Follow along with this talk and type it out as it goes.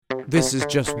This is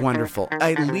just wonderful.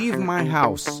 I leave my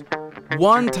house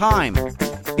one time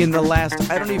in the last,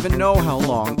 I don't even know how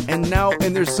long, and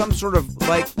there's some sort of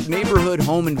like neighborhood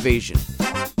home invasion.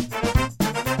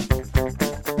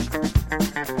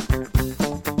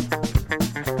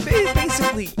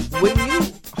 Basically, when you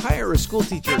hire a school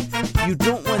teacher, you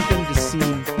don't want them to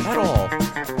seem at all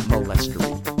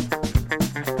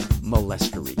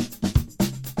molestery.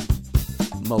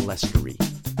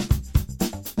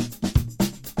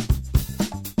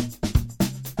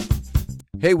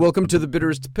 Hey, welcome to The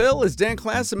Bitterest Pill. It's Dan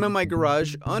Class. I'm in my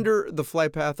garage under the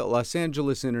flight path at Los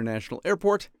Angeles International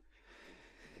Airport.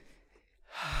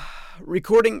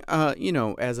 Recording,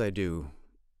 as I do,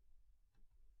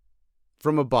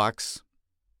 from a box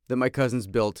that my cousins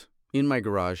built in my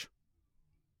garage.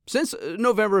 Since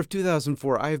November of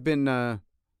 2004, I've been, Hi,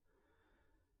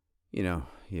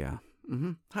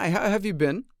 how have you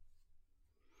been?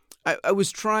 I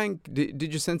was trying,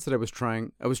 did you sense that I was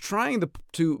trying? I was trying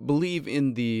to believe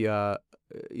in the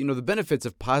benefits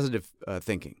of positive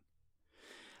thinking.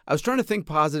 I was trying to think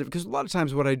positive because a lot of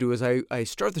times what I do is I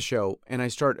start the show and I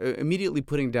start immediately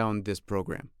putting down this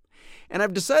program. And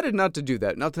I've decided not to do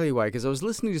that, and I'll tell you why, because I was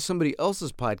listening to somebody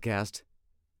else's podcast,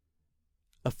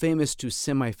 a famous to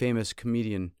semi-famous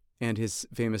comedian and his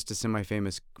famous to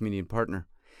semi-famous comedian partner.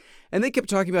 And they kept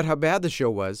talking about how bad the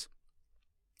show was,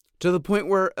 to the point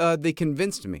where they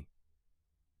convinced me.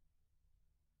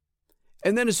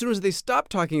 And then as soon as they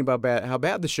stopped talking about how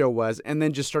bad the show was and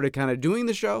then just started kind of doing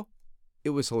the show,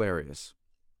 it was hilarious.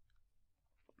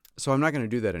 So I'm not going to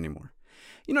do that anymore.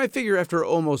 I figure after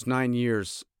almost 9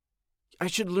 years, I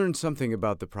should learn something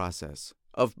about the process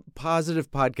of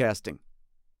positive podcasting.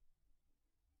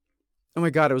 Oh my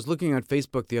God, I was looking on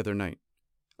Facebook the other night.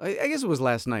 I guess it was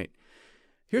last night.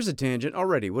 Here's a tangent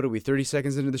already. What are we, 30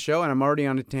 seconds into the show, and I'm already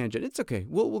on a tangent. It's okay.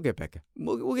 We'll get back.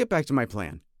 We'll get back to my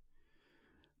plan.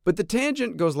 But the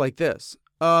tangent goes like this.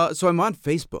 So I'm on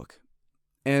Facebook,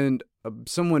 and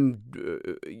someone,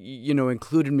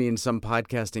 included me in some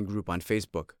podcasting group on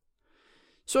Facebook.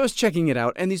 So I was checking it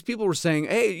out, and these people were saying,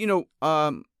 hey,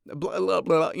 blah, blah,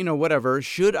 blah, whatever.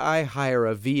 Should I hire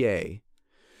a VA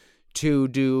to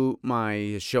do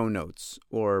my show notes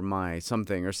or my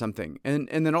something or something? And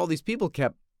then all these people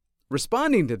kept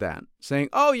responding to that, saying,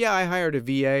 oh yeah, I hired a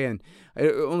VA and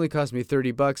it only cost me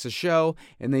 $30 a show,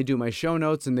 and they do my show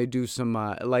notes and they do some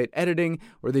light editing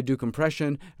or they do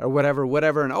compression or whatever.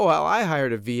 And well, I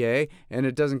hired a VA and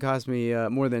it doesn't cost me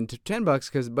more than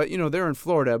 $10 but they're in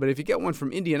Florida. But if you get one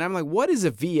from India, and I'm like, what is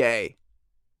a VA?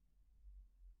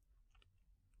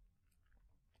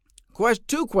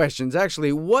 Two questions,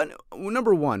 actually.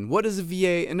 Number one, what is a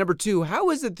VA? And number two,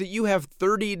 how is it that you have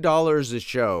 $30 a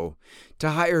show to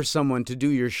hire someone to do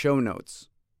your show notes?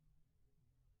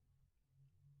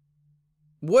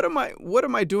 What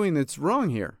am I doing that's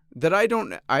wrong here? That I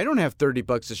don't have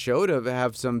 $30 a show to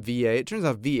have some VA. It turns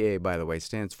out VA, by the way,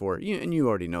 stands for, and you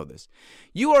already know this.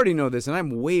 You already know this, and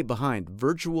I'm way behind.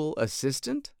 Virtual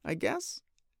assistant, I guess?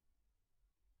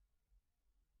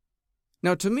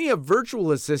 Now, to me, a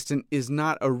virtual assistant is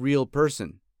not a real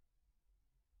person,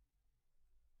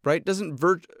 right? Does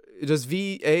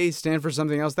VA stand for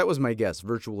something else? That was my guess,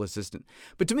 virtual assistant.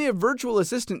 But to me, a virtual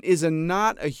assistant is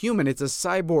not a human. It's a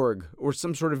cyborg or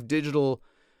some sort of digital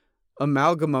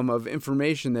amalgam of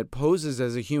information that poses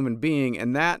as a human being,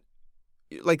 and that,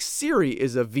 like Siri,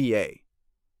 is a VA.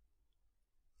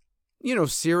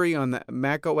 Siri on the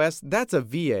Mac OS, that's a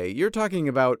VA. You're talking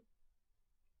about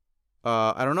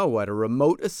I don't know what, a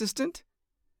remote assistant?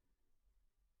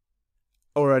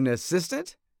 Or an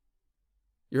assistant?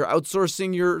 You're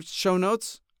outsourcing your show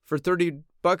notes for $30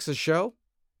 a show?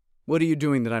 What are you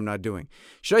doing that I'm not doing?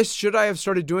 Should I have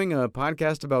started doing a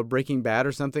podcast about Breaking Bad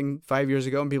or something 5 years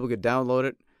ago and people could download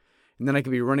it? And then I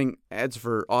could be running ads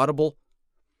for Audible?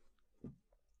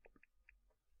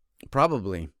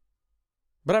 Probably.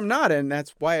 But I'm not, and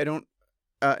that's why I don't.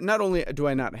 Not only do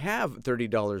I not have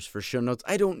 $30 for show notes,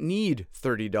 I don't need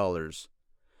 $30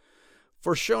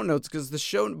 for show notes, because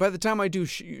by the time I do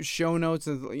show notes,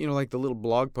 like the little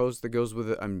blog post that goes with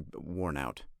it, I'm worn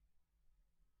out.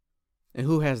 And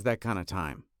who has that kind of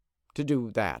time to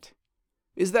do that?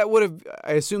 Is that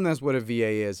I assume that's what a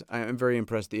VA is. I'm very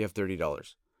impressed that you have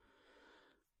 $30.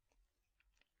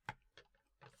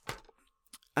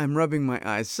 I'm rubbing my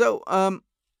eyes. So,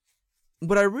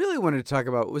 what I really wanted to talk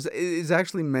about is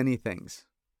actually many things,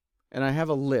 and I have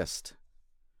a list.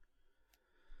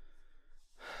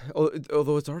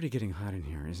 Although it's already getting hot in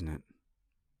here, isn't it?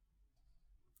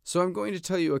 So I'm going to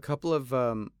tell you a couple of,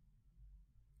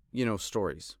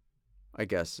 stories, I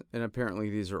guess, and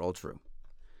apparently these are all true.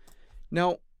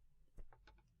 Now,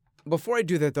 before I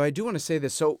do that, though, I do want to say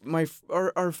this. So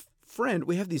our friend,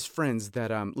 we have these friends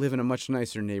that live in a much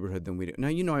nicer neighborhood than we do. Now,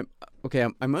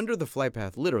 I'm under the flight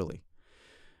path, literally.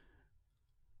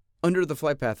 Under the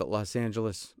flight path at Los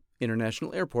Angeles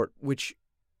International Airport, which,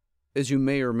 as you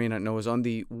may or may not know, it's on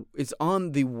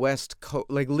the west coast,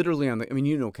 like literally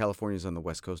California is on the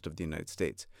west coast of the United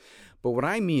States. But what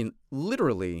I mean,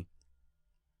 literally,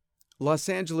 Los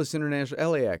Angeles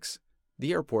International, LAX,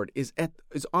 the airport, is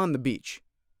on the beach.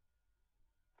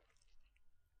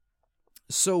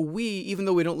 So even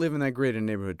though we don't live in that great a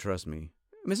neighborhood, trust me,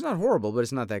 it's not horrible, but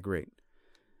it's not that great.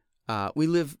 We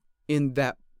live in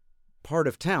that part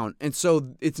of town, and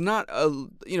so it's not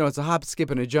it's a hop, skip,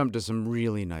 and a jump to some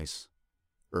really nice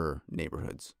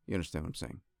neighborhoods. You understand what I'm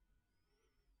saying?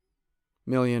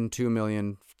 1 million, 2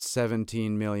 million,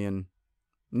 17 million,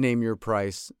 name your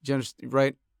price.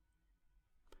 Right?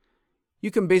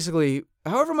 You can basically,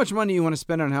 however much money you want to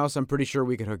spend on a house, I'm pretty sure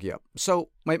we could hook you up. So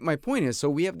my point is, so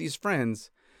we have these friends,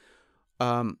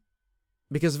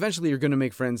 because eventually you're going to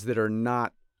make friends that are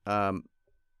not, they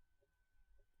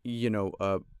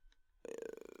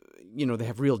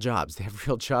have real jobs. They have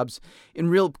real jobs in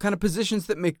real kind of positions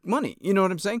that make money. You know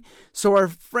what I'm saying? So our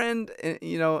friend,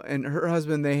 and her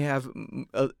husband, they have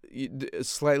a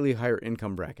slightly higher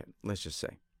income bracket, let's just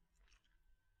say.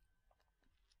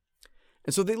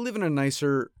 And so they live in a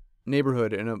nicer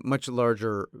neighborhood in a much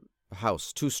larger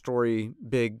house, 2-story,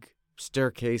 big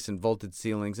staircase and vaulted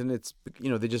ceilings. And it's,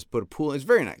 they just put a pool. It's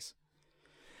very nice.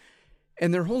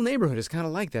 And their whole neighborhood is kind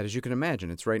of like that, as you can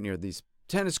imagine. It's right near these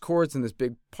tennis courts and this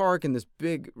big park and this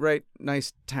big,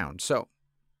 nice town. So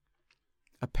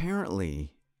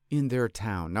apparently in their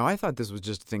town, now I thought this was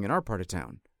just a thing in our part of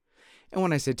town. And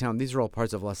when I say town, these are all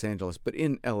parts of Los Angeles, but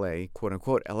in LA, quote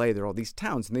unquote LA, there are all these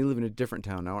towns and they live in a different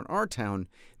town. Now in our town,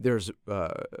 there's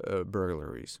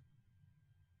burglaries.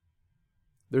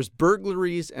 There's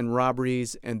burglaries and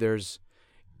robberies, and there's,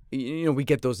 we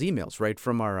get those emails, right,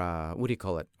 from our, what do you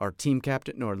call it? Our team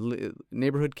captain, or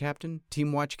neighborhood captain,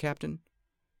 team watch captain,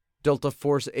 Delta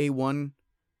Force A1.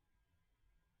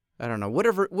 I don't know,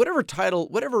 whatever title,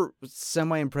 whatever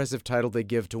semi-impressive title they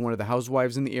give to one of the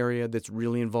housewives in the area that's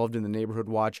really involved in the neighborhood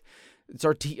watch. It's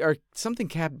our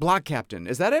block captain.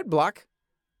 Is that it? Block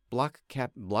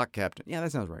captain. Yeah,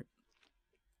 that sounds right.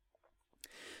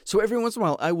 So every once in a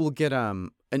while, I will get an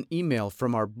email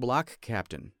from our block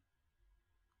captain.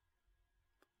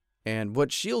 And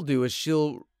what she'll do is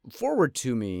she'll forward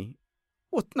to me,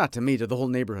 well, not to me, to the whole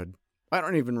neighborhood. I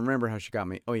don't even remember how she got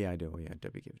me. Oh, yeah, I do. Oh, yeah,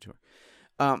 Debbie gave it to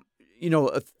her.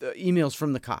 Emails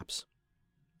from the cops.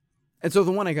 And so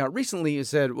the one I got recently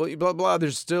said, well, blah, blah,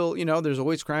 there's still, there's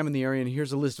always crime in the area, and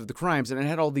here's a list of the crimes. And it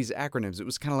had all these acronyms. It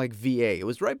was kind of like VA. It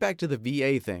was right back to the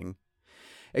VA thing,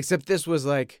 except this was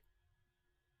like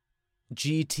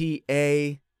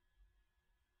GTA,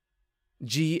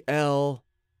 GL,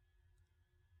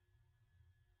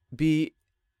 B.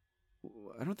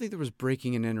 I don't think there was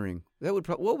breaking and entering.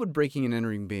 What would breaking and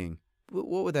entering being?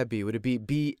 What would that be? Would it be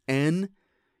BN?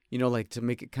 Like to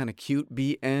make it kind of cute,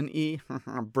 BNE,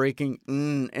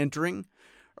 breaking, entering?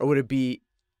 Or would it be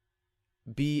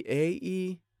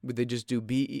BAE? Would they just do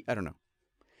BE? I don't know.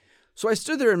 So I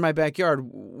stood there in my backyard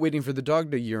waiting for the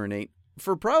dog to urinate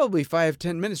for probably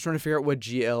 5-10 minutes trying to figure out what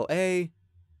GLA,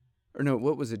 or no,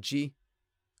 what was it,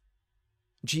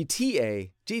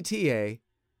 GTA,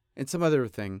 and some other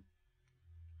thing.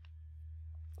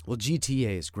 Well,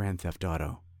 GTA is Grand Theft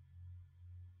Auto.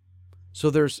 So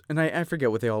and I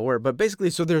forget what they all were, but basically,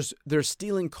 so they're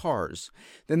stealing cars,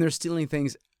 then they're stealing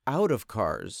things out of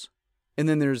cars, and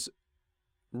then there's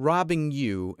robbing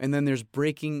you, and then there's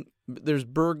breaking,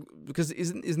 because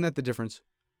isn't that the difference?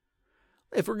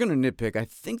 If we're going to nitpick, I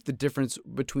think the difference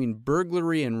between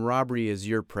burglary and robbery is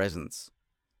your presence,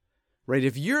 right?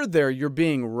 If you're there, you're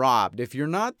being robbed. If you're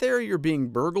not there, you're being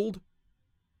burgled.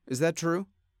 Is that true?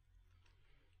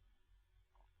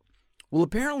 Well,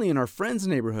 apparently in our friend's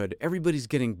neighborhood, everybody's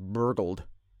getting burgled.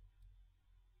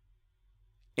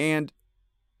 And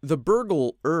the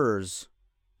burglars,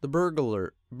 how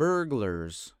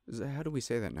do we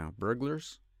say that now?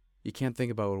 Burglars? You can't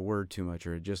think about a word too much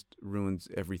or it just ruins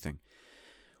everything.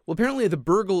 Well, apparently the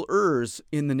burglars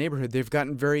in the neighborhood, they've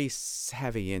gotten very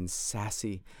savvy and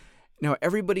sassy. Now,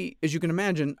 everybody, as you can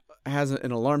imagine, has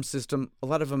an alarm system. A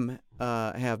lot of them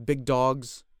have big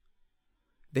dogs.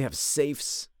 They have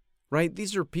safes. Right?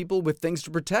 These are people with things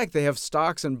to protect. They have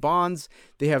stocks and bonds.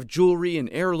 They have jewelry and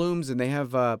heirlooms, and they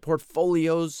have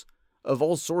portfolios of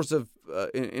all sorts of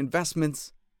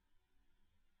investments.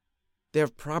 They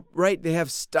have They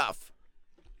have stuff.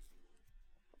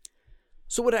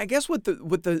 So what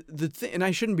the thing, and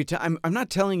I shouldn't be, I'm not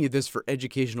telling you this for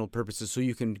educational purposes so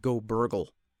you can go burgle.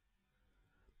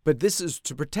 But this is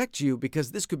to protect you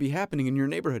because this could be happening in your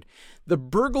neighborhood. The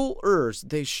burglars,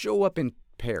 they show up in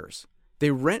pairs.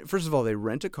 First of all, they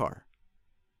rent a car.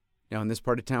 Now in this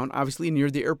part of town, obviously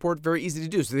near the airport, very easy to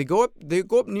do. So they go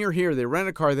up near here, they rent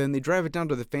a car, then they drive it down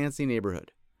to the fancy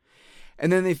neighborhood.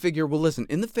 And then they figure, well, listen,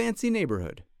 in the fancy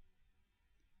neighborhood,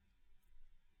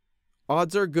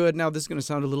 odds are good. Now, this is going to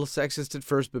sound a little sexist at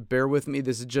first, but bear with me.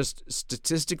 This is just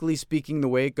statistically speaking the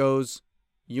way it goes.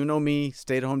 You know me,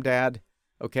 stay-at-home dad,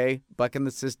 okay? Bucking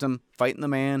the system, fighting the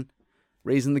man,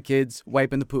 raising the kids,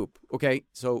 wiping the poop, okay?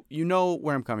 So you know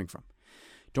where I'm coming from.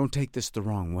 Don't take this the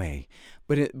wrong way.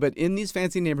 But in these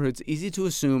fancy neighborhoods, easy to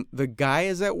assume the guy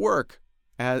is at work,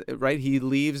 right? He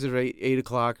leaves at 8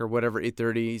 o'clock or whatever,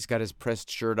 8:30. He's got his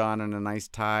pressed shirt on and a nice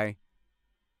tie.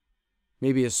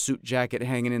 Maybe a suit jacket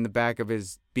hanging in the back of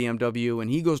his BMW,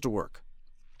 and he goes to work.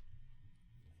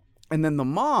 And then the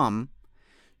mom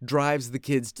drives the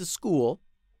kids to school,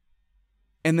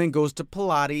 and then goes to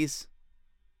Pilates,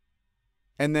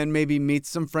 and then maybe meets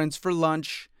some friends for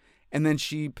lunch, and then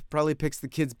she probably picks the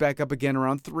kids back up again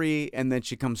around 3, and then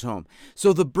she comes home.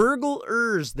 So the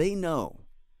burglars, they know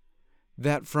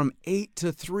that from 8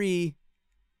 to 3,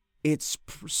 it's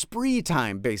spree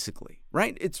time, basically,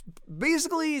 right? It's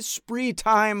basically spree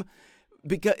time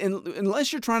because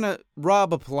unless you're trying to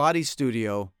rob a Pilates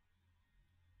studio,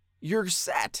 you're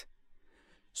set.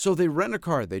 So they rent a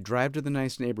car. They drive to the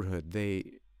nice neighborhood.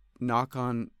 They knock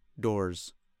on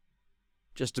doors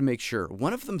just to make sure.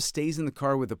 One of them stays in the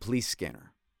car with a police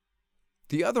scanner.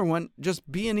 The other one,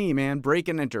 just B&E, man, break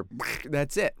and enter.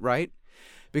 That's it, right?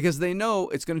 Because they know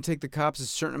it's going to take the cops a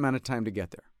certain amount of time to get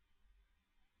there.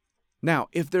 Now,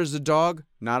 if there's a dog,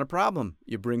 not a problem.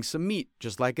 You bring some meat,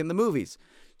 just like in the movies.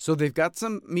 So they've got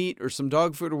some meat or some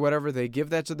dog food or whatever. They give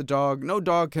that to the dog. No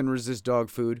dog can resist dog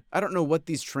food. I don't know what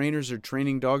these trainers are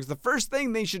training dogs. The first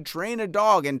thing they should train a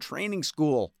dog in training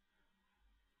school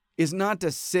is not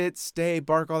to sit, stay,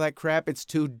 bark, all that crap. It's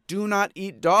to do not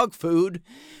eat dog food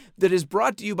that is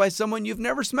brought to you by someone you've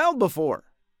never smelled before.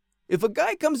 If a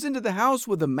guy comes into the house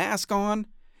with a mask on,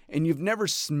 and you've never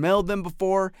smelled them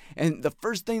before, and the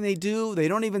first thing they do, they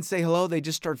don't even say hello, they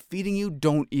just start feeding you,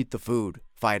 don't eat the food,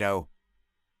 Fido.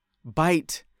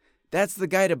 Bite. That's the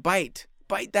guy to bite.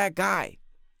 Bite that guy.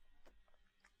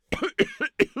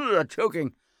 I'm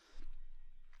choking.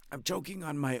 I'm choking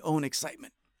on my own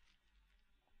excitement.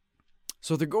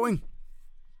 So they're going.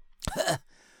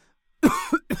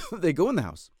 They go in the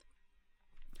house.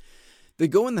 They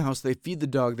go in the house, they feed the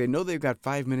dog, they know they've got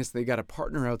 5 minutes, they got a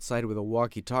partner outside with a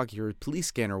walkie-talkie or a police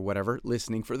scanner or whatever,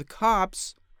 listening for the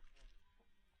cops.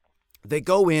 They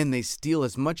go in, they steal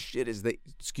as much shit as they,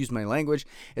 excuse my language,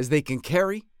 as they can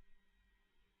carry.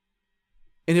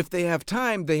 And if they have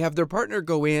time, they have their partner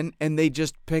go in and they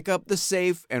just pick up the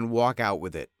safe and walk out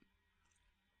with it.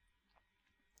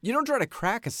 You don't try to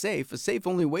crack a safe. A safe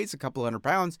only weighs a couple 100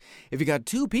 pounds. If you got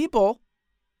 2 people,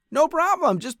 no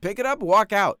problem. Just pick it up,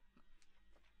 walk out.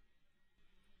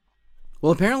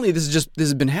 Well, apparently this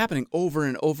has been happening over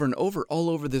and over and over all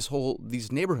over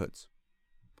these neighborhoods,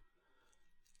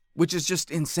 which is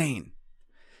just insane.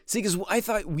 See, because I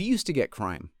thought we used to get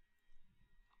crime.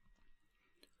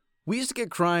 We used to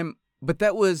get crime, but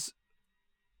that was,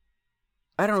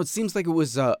 I don't know, it seems like it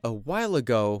was a while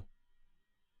ago.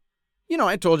 You know,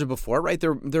 I told you before, right?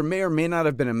 There may or may not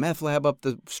have been a meth lab up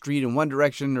the street in one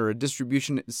direction or a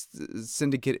distribution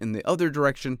syndicate in the other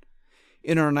direction.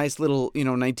 In our nice little,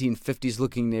 1950s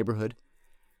looking neighborhood.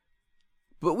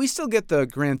 But we still get the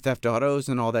Grand Theft Autos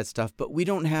and all that stuff, but we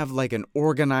don't have like an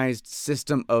organized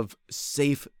system of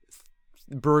safe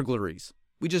burglaries.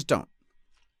 We just don't.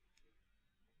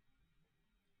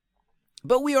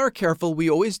 But we are careful. We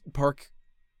always park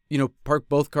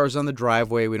both cars on the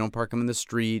driveway. We don't park them in the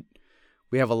street.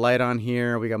 We have a light on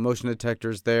here. We got motion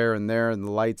detectors there, and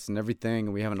the lights and everything,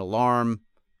 and we have an alarm.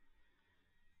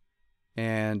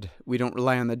 And we don't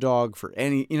rely on the dog for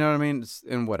any, you know what I mean?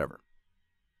 And whatever.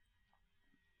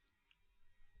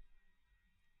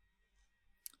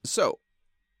 So,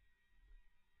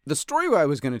 the story I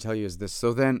was going to tell you is this.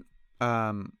 So then,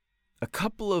 a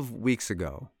couple of weeks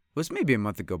ago, it was maybe a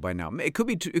month ago by now. It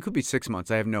could be 6 months.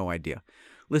 I have no idea.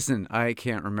 Listen, I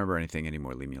can't remember anything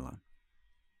anymore. Leave me alone.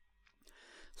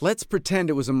 Let's pretend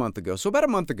it was a month ago. So about a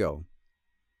month ago,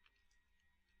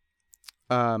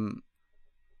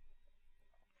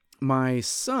 my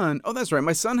son had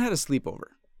a sleepover.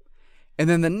 And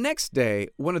then the next day,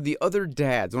 one of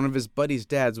his buddy's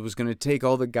dads was going to take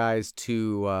all the guys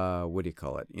to, what do you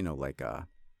call it?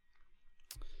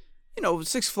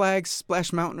 Six Flags,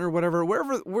 Splash Mountain or whatever,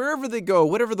 wherever they go,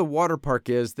 whatever the water park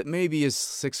is that maybe is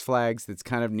Six Flags that's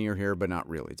kind of near here, but not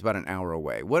really. It's about an hour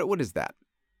away. What is that?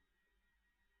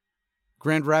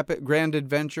 Grand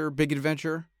Adventure, Big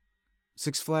Adventure,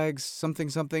 Six Flags,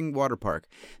 something, water park.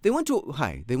 They went to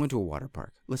a water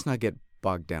park. Let's not get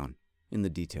bogged down in the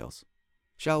details,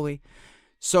 shall we?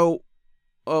 So,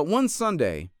 one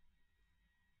Sunday,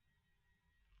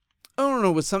 I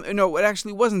don't know, it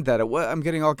actually wasn't that. I'm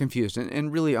getting all confused.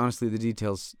 And really, honestly, the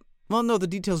details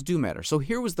do matter. So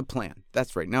here was the plan.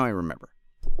 That's right. Now I remember.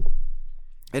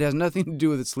 It has nothing to do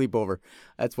with a sleepover.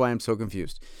 That's why I'm so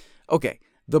confused. Okay.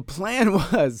 The plan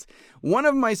was one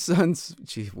of my son's,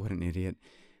 gee, what an idiot.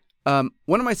 One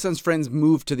of my son's friends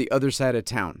moved to the other side of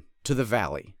town, to the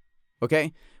valley.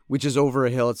 Okay. Which is over a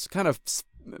hill. It's kind of,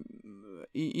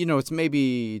 it's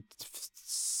maybe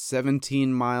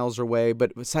 17 miles away,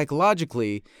 but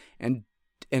psychologically and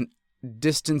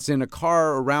distance in a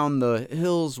car around the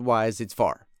hills wise, it's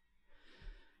far.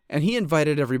 And he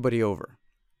invited everybody over.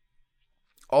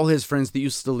 All his friends that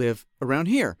used to live around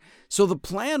here. So the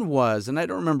plan was, and I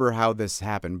don't remember how this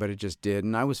happened, but it just did,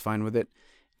 and I was fine with it.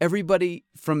 Everybody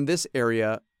from this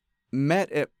area met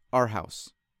at our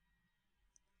house.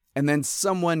 And then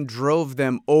someone drove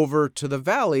them over to the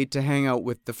valley to hang out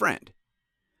with the friend.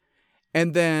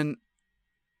 And then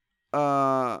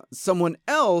someone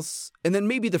else, and then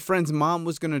maybe the friend's mom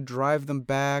was going to drive them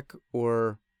back,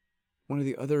 or one of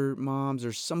the other moms,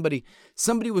 or somebody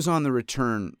was on the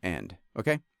return end,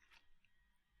 okay?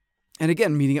 And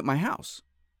again, meeting at my house.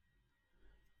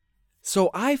 So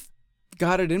I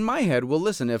got it in my head, well,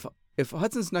 listen, if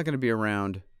Hudson's not going to be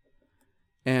around,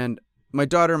 and my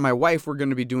daughter and my wife were going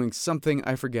to be doing something,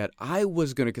 I forget, I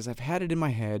was going to, because I've had it in my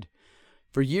head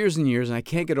for years and years, and I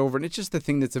can't get over it, and it's just the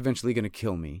thing that's eventually going to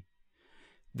kill me,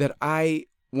 that I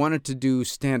wanted to do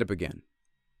stand-up again.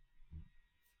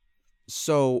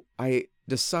 So I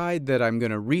decide that I'm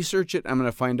going to research it. I'm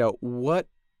going to find out what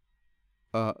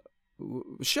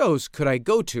shows could I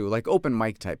go to, like open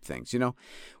mic type things,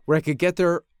 where I could get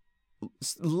there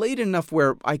late enough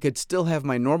where I could still have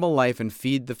my normal life and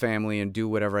feed the family and do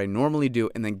whatever I normally do,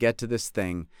 and then get to this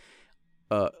thing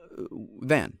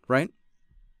then, right?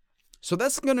 So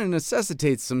that's going to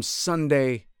necessitate some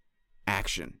Sunday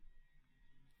action.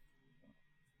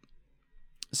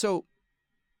 So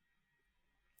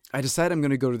I decide I'm going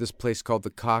to go to this place called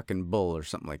the Cock and Bull or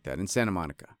something like that in Santa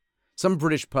Monica. Some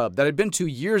British pub that I'd been to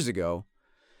years ago.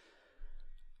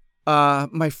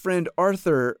 My friend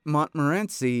Arthur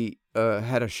Montmorency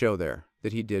had a show there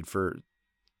that he did for,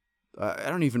 I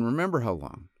don't even remember how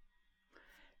long.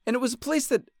 And it was a place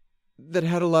that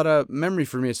had a lot of memory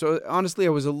for me. So honestly, I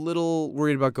was a little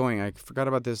worried about going. I forgot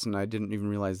about this, and I didn't even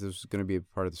realize this was going to be a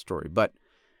part of the story. But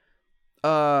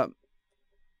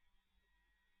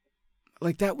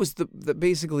like that was the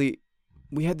basically,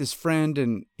 we had this friend,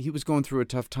 and he was going through a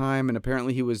tough time, and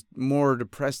apparently he was more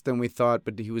depressed than we thought,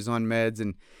 but he was on meds,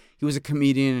 and he was a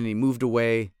comedian, and he moved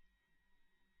away.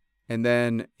 And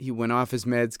then he went off his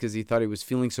meds because he thought he was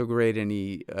feeling so great, and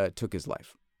he took his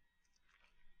life.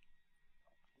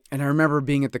 And I remember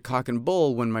being at the Cock and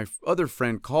Bull when my other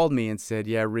friend called me and said,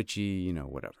 yeah, Richie,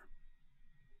 whatever.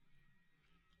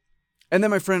 And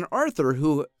then my friend Arthur,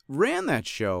 who ran that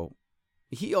show,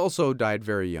 he also died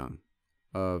very young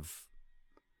of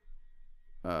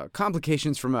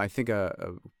complications from, I think,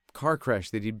 a car crash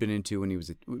that he'd been in when he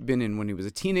was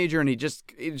a teenager, and they just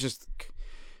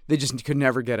could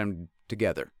never get him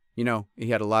together. He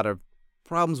had a lot of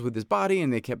problems with his body,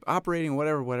 and they kept operating,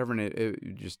 whatever, and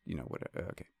it just, whatever.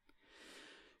 Okay.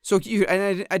 So I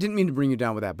didn't mean to bring you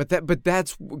down with that, but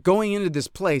that's going into this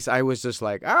place. I was just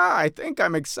like, I think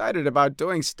I'm excited about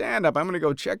doing stand up. I'm going to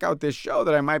go check out this show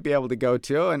that I might be able to go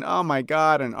to. And oh my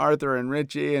God, and Arthur and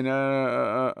Richie and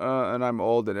I'm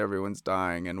old and everyone's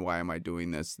dying. And why am I doing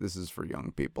this? This is for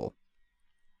young people.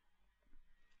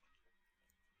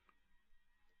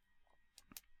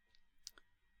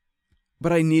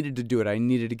 But I needed to do it. I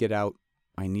needed to get out.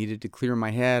 I needed to clear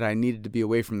my head. I needed to be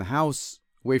away from the house.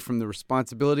 Away from the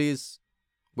responsibilities,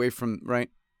 right?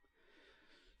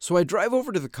 So I drive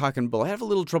over to the Cock and Bull. I have a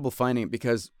little trouble finding it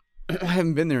because I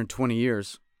haven't been there in 20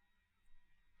 years.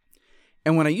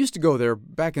 And when I used to go there,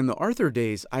 back in the Arthur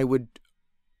days, I would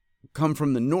come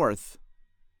from the north.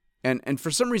 And for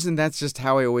some reason, that's just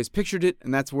how I always pictured it,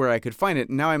 and that's where I could find it.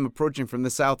 And now I'm approaching from the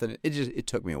south, and it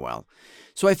took me a while.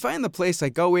 So I find the place, I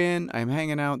go in, I'm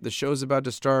hanging out, the show's about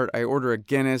to start, I order a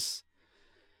Guinness.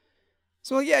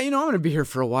 So, yeah, I'm going to be here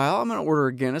for a while. I'm going to order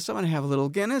a Guinness. I'm going to have a little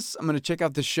Guinness. I'm going to check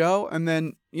out the show. And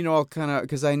then, I'll kind of,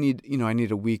 because I need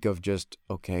a week of just,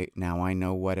 okay, now I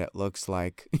know what it looks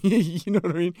like. You know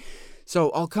what I mean? So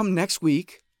I'll come next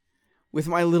week with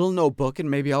my little notebook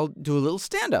and maybe I'll do a little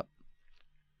stand-up.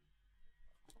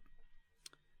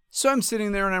 So I'm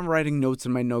sitting there and I'm writing notes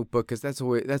in my notebook because that's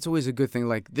always a good thing.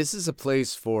 Like, this is a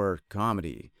place for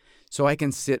comedy. So I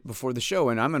can sit before the show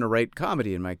and I'm going to write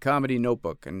comedy in my comedy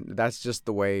notebook. And that's just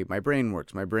the way my brain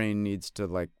works. My brain needs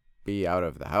to be out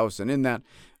of the house. And in that,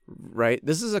 right,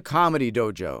 this is a comedy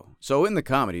dojo. So in the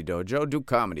comedy dojo, do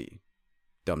comedy.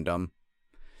 Dum-dum.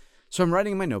 So I'm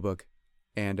writing in my notebook.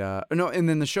 And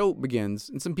then the show begins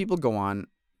and some people go on,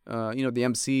 the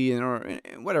MC or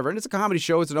whatever. And it's a comedy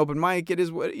show. It's an open mic. It is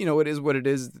what it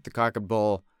is. The Cock and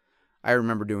Bull. I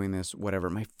remember doing this, whatever.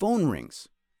 My phone rings.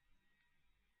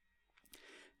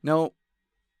 Now,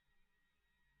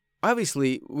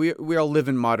 obviously, we all live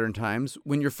in modern times.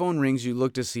 When your phone rings, you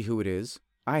look to see who it is.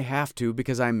 I have to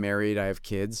because I'm married, I have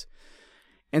kids.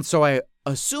 And so I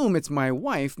assume it's my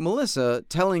wife, Melissa,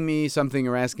 telling me something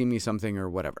or asking me something or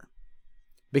whatever.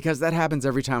 Because that happens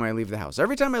every time I leave the house.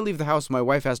 Every time I leave the house, my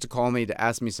wife has to call me to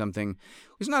ask me something.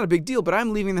 It's not a big deal, but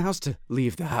I'm leaving the house to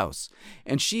leave the house.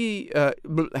 And she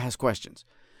has questions.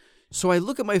 So I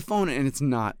look at my phone and it's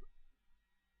not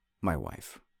my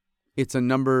wife. It's a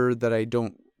number that I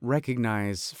don't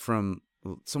recognize from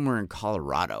somewhere in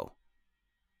Colorado.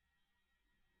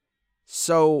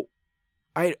 So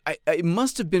it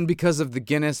must have been because of the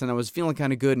Guinness, and I was feeling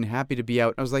kind of good and happy to be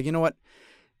out. I was like, you know what?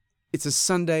 It's a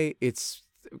Sunday. It's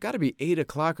got to be 8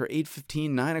 o'clock or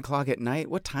 8:15, 9 o'clock at night.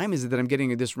 What time is it that I'm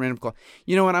getting this random call?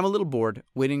 You know what? I'm a little bored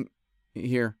waiting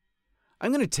here.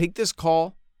 I'm going to take this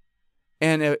call,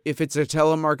 and if it's a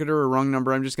telemarketer or a wrong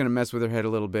number, I'm just going to mess with her head a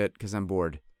little bit because I'm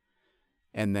bored.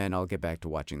 And then I'll get back to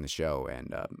watching the show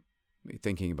and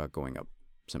thinking about going up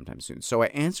sometime soon. So I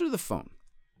answer the phone.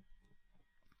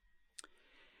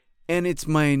 And it's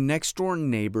my next door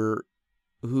neighbor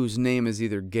whose name is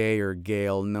either Gay or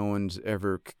Gail. No one's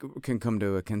ever can come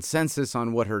to a consensus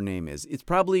on what her name is. It's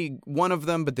probably one of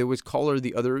them, but they always call her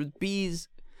the other.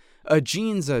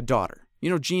 Gene's daughter. You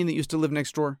know Gene that used to live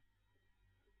next door?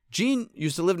 Gene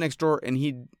used to live next door and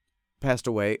he passed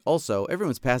away. Also,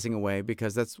 everyone's passing away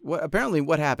because that's apparently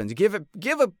what happens. Give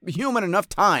a human enough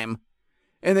time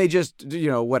and they just,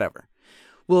 whatever.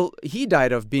 Well, he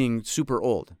died of being super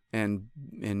old and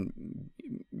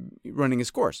running his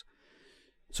course.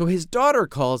 So his daughter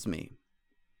calls me.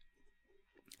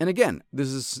 And again, this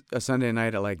is a Sunday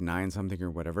night at 9 something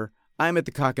or whatever. I'm at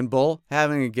the Cock and Bull,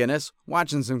 having a Guinness,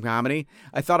 watching some comedy.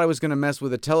 I thought I was going to mess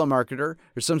with a telemarketer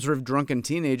or some sort of drunken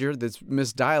teenager that's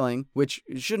misdialing, which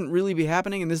shouldn't really be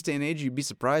happening in this day and age. You'd be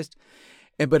surprised.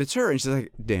 But it's her, and she's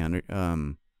like, Dan,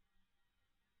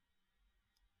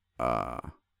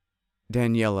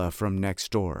 Daniela from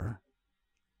next door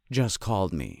just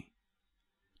called me.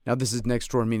 Now, this is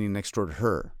next door, meaning next door to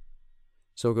her.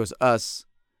 So it goes us,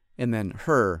 and then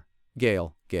her,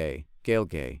 Gail, gay. Gail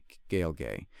Gay, Gail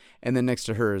Gay. And then next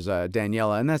to her is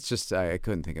Daniela, and that's just, I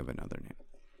couldn't think of another name.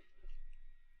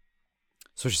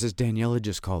 So she says, Daniela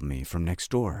just called me from next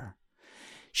door.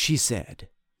 She said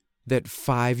that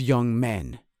 5 young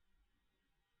men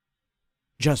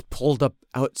just pulled up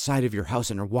outside of your house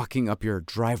and are walking up your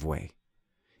driveway.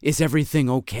 Is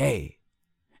everything okay?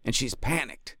 And she's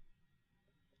panicked.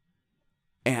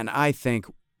 And I think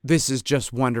this is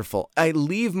just wonderful. I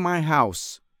leave my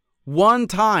house one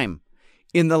time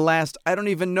in the last, I don't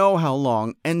even know how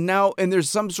long, and there's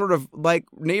some sort of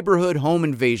neighborhood home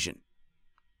invasion.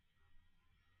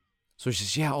 So she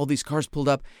says, yeah, all these cars pulled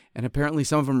up, and apparently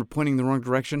some of them are pointing in the wrong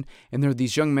direction, and there are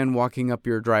these young men walking up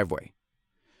your driveway.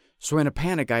 So in a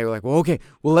panic, I was like, well, okay,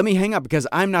 let me hang up because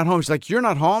I'm not home. She's like, you're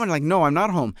not home? And I'm like, no, I'm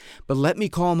not home. But let me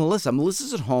call Melissa.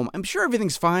 Melissa's at home. I'm sure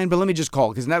everything's fine, but let me just call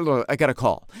because now I got to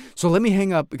call. So let me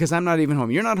hang up because I'm not even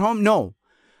home. You're not home? No.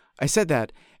 I said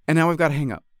that, and now I've got to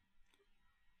hang up.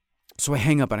 So I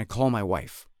hang up and I call my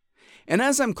wife. And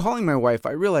as I'm calling my wife,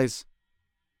 I realize,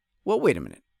 well, wait a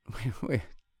minute. Wait,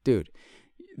 dude,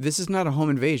 this is not a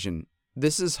home invasion.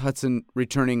 This is Hudson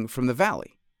returning from the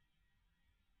valley.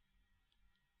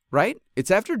 Right?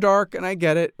 It's after dark, and I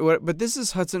get it, but this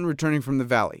is Hudson returning from the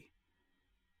valley.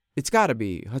 It's got to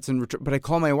be Hudson, but I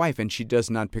call my wife, and she does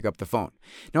not pick up the phone.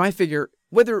 Now, I figure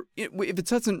if it's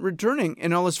Hudson returning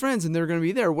and all his friends, and they're going to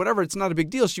be there, whatever, it's not a big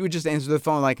deal. She would just answer the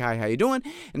phone like, hi, how you doing?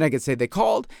 And I could say they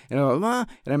called, and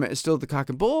I'm still at the Cock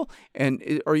and Bull,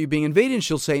 and are you being invaded? And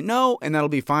she'll say no, and that'll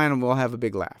be fine, and we'll have a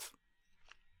big laugh.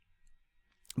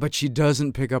 But she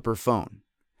doesn't pick up her phone,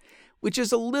 which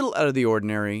is a little out of the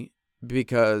ordinary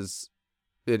because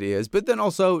it is. But then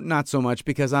also not so much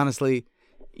because honestly,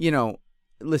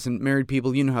 listen, married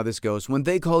people, you know how this goes. When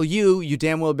they call you, you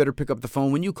damn well better pick up the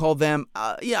phone. When you call them,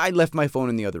 I left my phone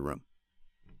in the other room.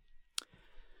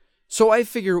 So I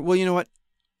figure, well, you know what?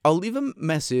 I'll leave a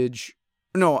message.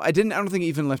 No, I didn't. I don't think I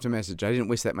even left a message. I didn't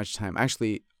waste that much time.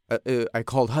 Actually, I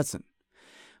called Hudson,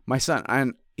 my son,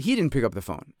 and he didn't pick up the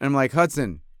phone. And I'm like,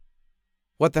 Hudson,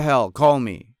 what the hell? Call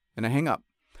me. And I hang up.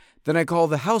 Then I call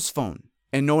the house phone,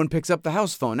 and no one picks up the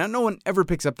house phone. Now, no one ever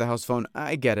picks up the house phone.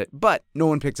 I get it, but no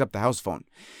one picks up the house phone.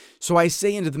 So I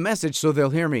say into the message so they'll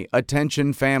hear me,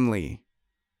 attention family.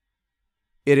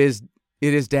 It is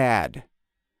Dad.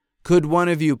 Could one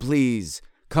of you please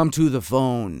come to the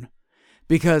phone?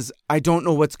 Because I don't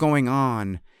know what's going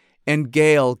on. And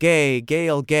Gail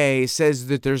Gay says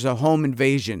that there's a home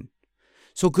invasion.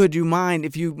 So could you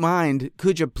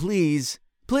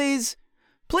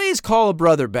please call a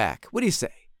brother back? What do you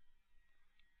say?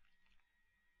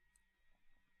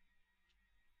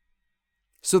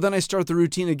 So then I start the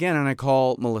routine again and I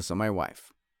call Melissa, my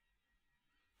wife.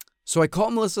 So I call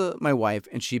Melissa, my wife,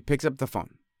 and she picks up the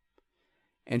phone.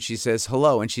 And she says,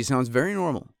 hello, and she sounds very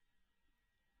normal.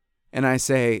 And I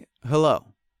say,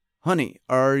 hello, honey,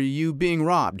 are you being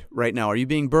robbed right now? Are you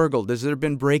being burgled? Has there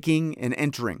been breaking and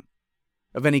entering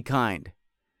of any kind?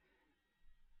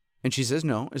 And she says,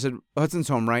 no. I said, Hudson's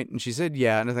home, right? And she said,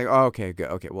 yeah. And I think, oh, okay, good.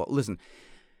 Okay, well, listen.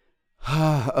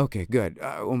 Okay, good.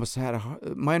 I almost had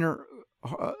a minor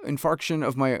infarction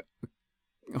of my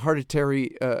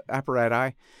hereditary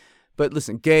apparatus. But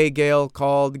listen, Gail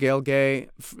called, Gail Gay.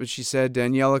 She said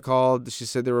Daniela called. She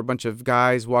said there were a bunch of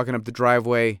guys walking up the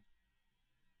driveway.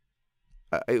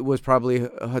 It was probably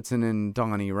Hudson and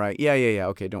Donnie, right? Yeah.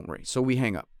 Okay, don't worry. So we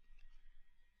hang up.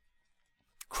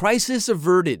 Crisis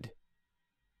averted.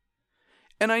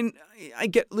 And I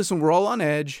get, listen, we're all on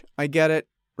edge. I get it,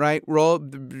 right? We're all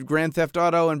Grand Theft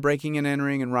Auto and breaking and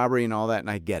entering and robbery and all that, and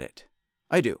I get it.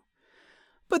 I do.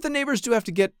 But the neighbors do have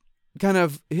to get kind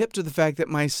of hip to the fact that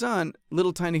my son,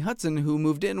 little tiny Hudson, who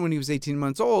moved in when he was 18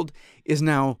 months old, is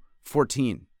now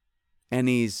 14. And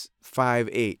he's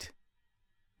 5'8"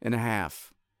 and a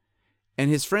half. And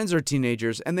his friends are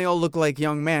teenagers, and they all look like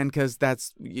young men because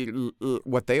that's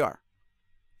what they are.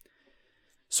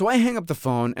 So I hang up the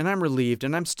phone, and I'm relieved,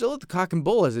 and I'm still at the Cock and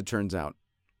Bull, as it turns out.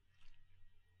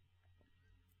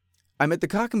 I'm at the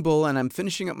Cock and Bull, and I'm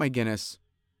finishing up my Guinness,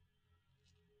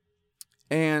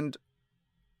 and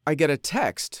I get a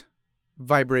text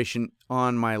vibration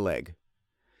on my leg.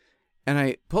 And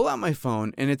I pull out my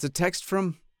phone, and it's a text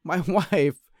from my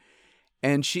wife,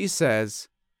 and she says,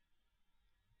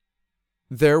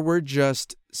 there were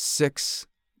just 6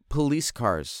 police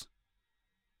cars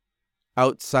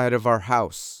outside of our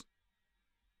house.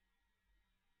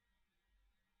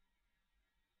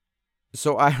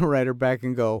 So I write her back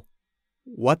and go,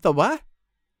 what the what?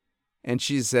 And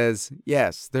she says,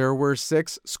 yes, there were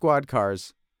 6 squad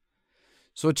cars.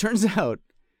 So it turns out,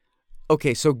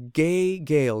 okay, so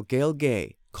Gail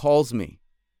Gay calls me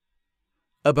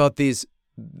about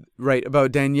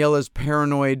about Daniela's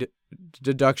paranoid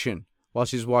deduction while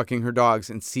she's walking her dogs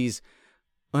and sees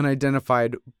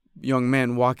unidentified young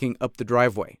men walking up the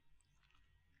driveway.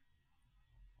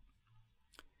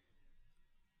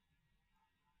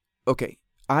 Okay,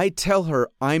 I tell her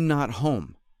I'm not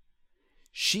home.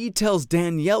 She tells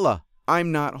Daniela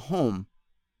I'm not home.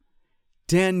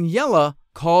 Daniela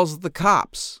calls the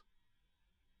cops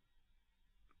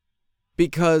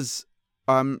because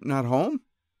I'm not home.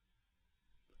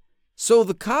 So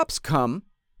the cops come,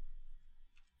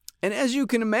 and as you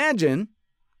can imagine,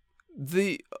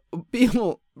 the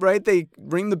people, right, they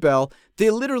ring the bell. They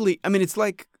literally, it's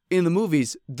like in the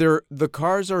movies, the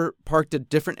cars are parked at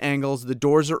different angles. The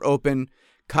doors are open.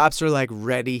 Cops are like,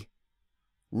 ready.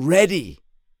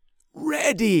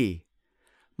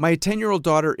 My 10-year-old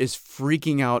daughter is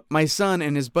freaking out. My son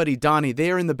and his buddy Donnie, they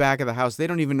are in the back of the house. They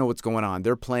don't even know what's going on.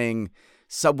 They're playing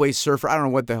Subway Surfer. I don't know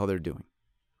what the hell they're doing.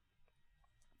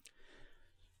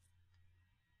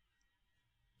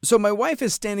 So my wife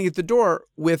is standing at the door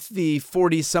with the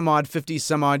 40-some-odd,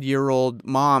 50-some-odd-year-old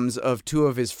moms of 2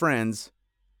 of his friends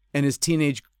and his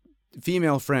teenage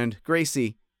female friend,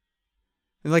 Gracie.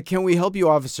 And like, can we help you,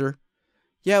 officer?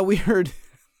 Yeah, we heard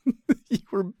you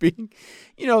were being,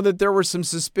 that there were some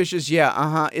suspicious,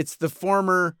 it's the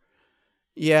former,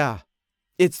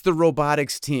 it's the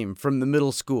robotics team from the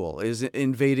middle school is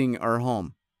invading our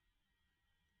home.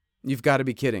 You've got to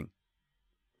be kidding.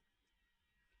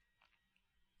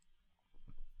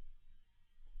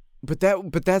 But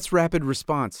that's rapid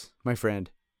response, my friend.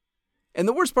 And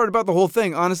the worst part about the whole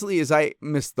thing, honestly, is I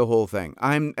missed the whole thing.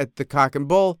 I'm at the Cock and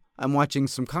Bull. I'm watching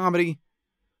some comedy.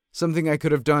 Something I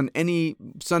could have done any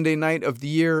Sunday night of the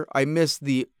year. I missed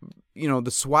the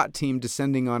SWAT team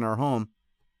descending on our home.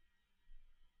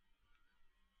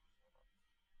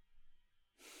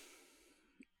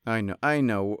 I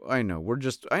know.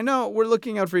 We're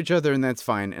looking out for each other, and that's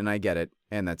fine, and I get it,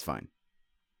 and that's fine.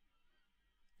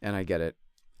 And I get it,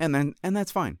 and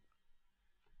that's fine.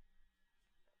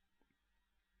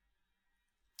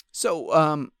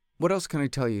 So, what else can I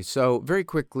tell you? So, very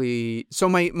quickly,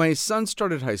 my son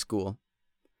started high school,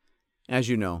 as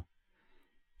you know.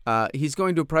 He's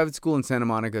going to a private school in Santa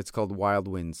Monica. It's called Wild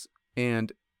Winds,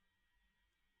 and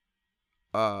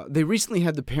they recently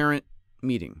had the parent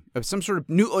meeting of some sort of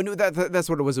that's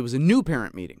what it was. It was a new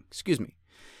parent meeting. Excuse me.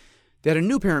 They had a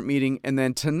new parent meeting, and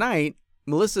then tonight,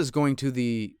 Melissa's going to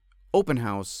the open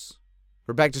house,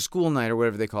 or back to school night, or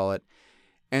whatever they call it,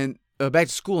 and back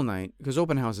to school night, because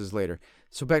open house is later.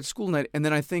 So back to school night, and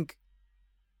then I think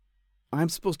I'm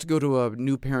supposed to go to a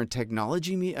new parent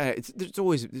technology meeting. There's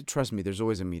always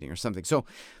a meeting or something. So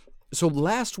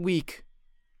last week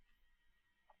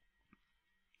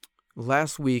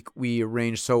we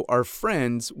arranged so our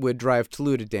friends would drive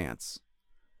Tolu to dance.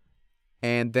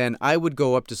 And then I would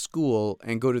go up to school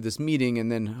and go to this meeting,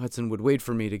 and then Hudson would wait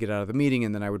for me to get out of the meeting,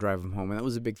 and then I would drive him home. And that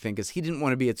was a big thing because he didn't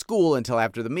want to be at school until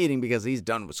after the meeting because he's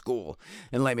done with school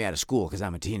and let me out of school because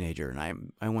I'm a teenager and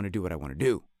I want to do what I want to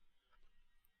do.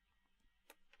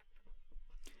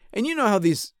 And you know how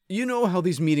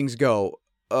these meetings go.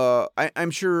 I'm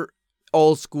sure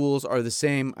all schools are the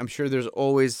same. I'm sure there's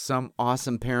always some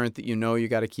awesome parent that you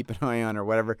got to keep an eye on or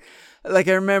whatever. Like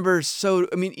I remember,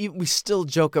 we still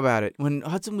joke about it. When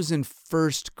Hudson was in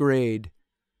first grade,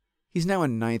 he's now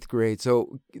in ninth grade,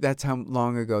 so that's how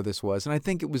long ago this was. And I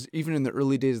think it was even in the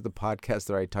early days of the podcast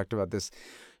that I talked about this.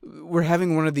 We're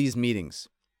having one of these meetings.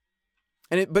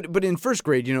 But in first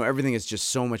grade, everything is just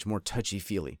so much more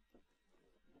touchy-feely.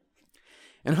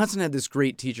 And Hudson had this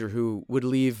great teacher who would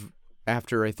leave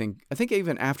after, I think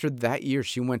even after that year,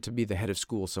 she went to be the head of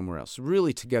school somewhere else.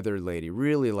 Really together lady,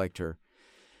 really liked her.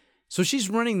 So she's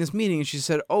running this meeting, and she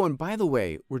said, oh, and by the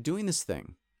way, we're doing this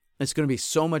thing. It's going to be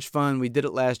so much fun. We did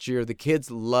it last year. The kids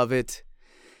love it.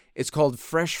 It's called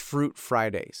Fresh Fruit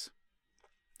Fridays.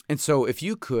 And so if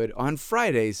you could, on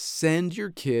Fridays, send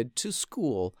your kid to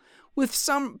school with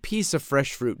some piece of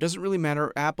fresh fruit. Doesn't really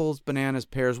matter. Apples, bananas,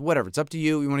 pears, whatever. It's up to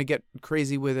you. You want to get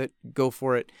crazy with it, go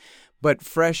for it. But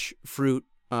fresh fruit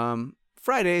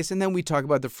Fridays, and then we talk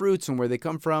about the fruits and where they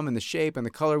come from and the shape and the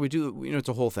color. We do, it's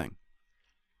a whole thing.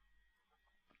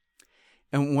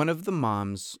 And one of the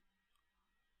moms,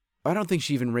 I don't think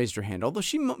she even raised her hand, although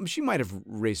she might have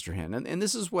raised her hand. And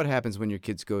this is what happens when your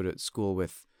kids go to school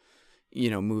with,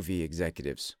 movie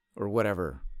executives or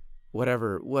whatever. What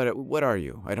are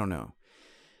you? I don't know.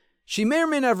 She may or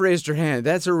may not have raised her hand.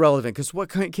 That's irrelevant because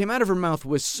what came out of her mouth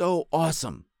was so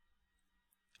awesome.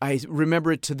 I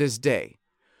remember it to this day.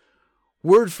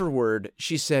 Word for word,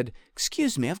 she said,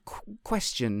 "Excuse me, I have a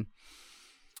question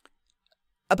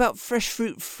about Fresh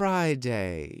Fruit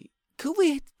Friday. Could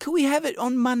we have it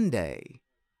on Monday?"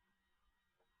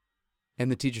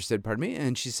 And the teacher said, "Pardon me?"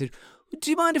 And she said,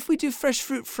 "Do you mind if we do Fresh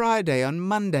Fruit Friday on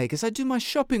Monday? Because I do my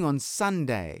shopping on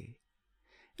Sunday.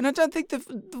 And I don't think the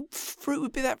fruit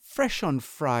would be that fresh on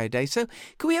Friday. So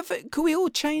could we all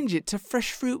change it to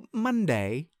Fresh Fruit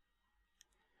Monday?"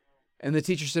 And the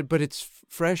teacher said, "But it's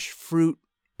fresh fruit.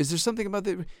 Is there something about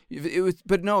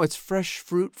but no, it's Fresh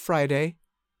Fruit Friday."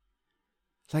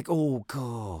 Like, oh,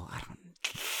 God,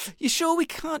 you sure we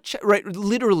can't? Right,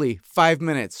 literally 5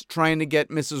 minutes trying to get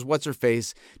Mrs.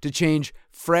 What's-Her-Face to change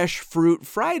Fresh Fruit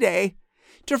Friday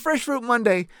to Fresh Fruit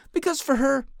Monday. Because for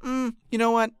her, you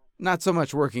know what? Not so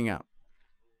much working out.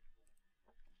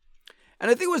 And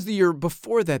I think it was the year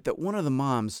before that one of the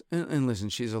moms, and listen,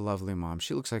 she's a lovely mom.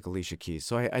 She looks like Alicia Keys,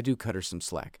 so I do cut her some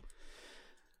slack.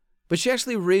 But she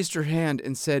actually raised her hand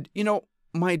and said,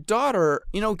 my daughter,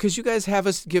 because you guys have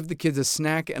us give the kids a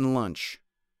snack and lunch.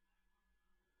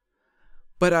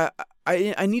 But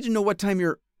I need to know what time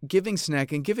you're giving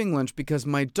snack and giving lunch because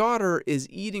my daughter is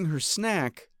eating her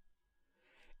snack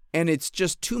and it's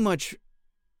just too much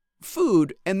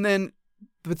food. But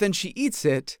then she eats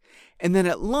it. And then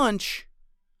at lunch,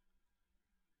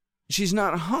 she's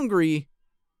not hungry.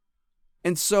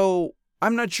 And so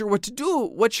I'm not sure what to do.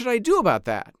 What should I do about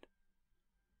that?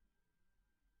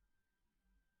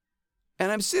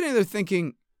 And I'm sitting there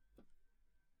thinking,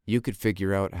 you could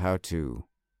figure out how to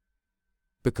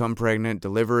become pregnant,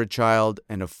 deliver a child,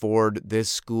 and afford this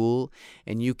school,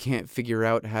 and you can't figure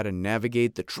out how to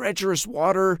navigate the treacherous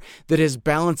water that is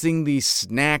balancing the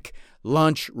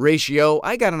snack-lunch ratio.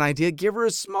 I got an idea. Give her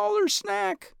a smaller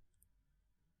snack.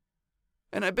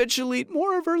 And I bet she'll eat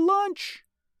more of her lunch.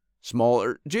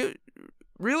 smaller.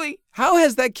 Really? How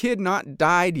has that kid not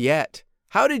died yet?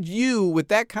 How did you, with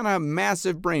that kind of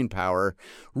massive brain power,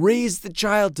 raise the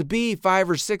child to be 5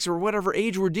 or 6 or whatever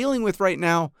age we're dealing with right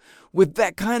now with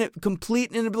that kind of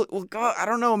complete inability? Well, God, I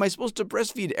don't know. Am I supposed to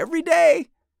breastfeed every day?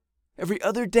 Every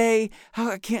other day? How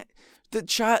I can't, the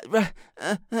child.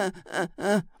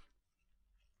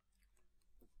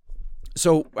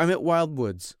 So I'm at Wild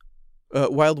Winds,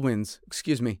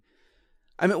 excuse me.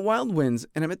 I'm at Wild Winds,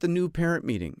 and I'm at the new parent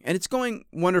meeting, and it's going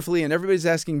wonderfully, and everybody's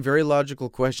asking very logical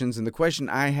questions, and the question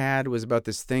I had was about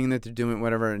this thing that they're doing,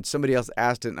 whatever, and somebody else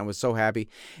asked it, and I was so happy.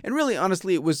 And really,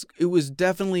 honestly, it was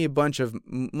definitely a bunch of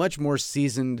much more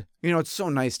seasoned, it's so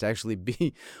nice to actually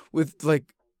be with,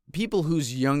 like, people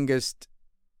whose youngest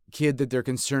kid that they're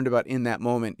concerned about in that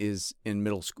moment is in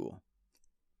middle school.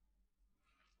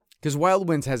 Because Wild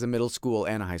Winds has a middle school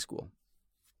and a high school.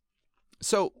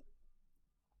 So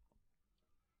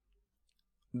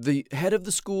the head of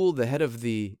the school, the head of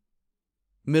the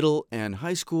middle and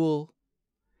high school,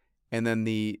 and then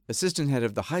the assistant head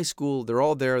of the high school, they're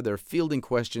all there. They're fielding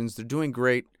questions. They're doing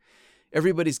great.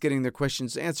 Everybody's getting their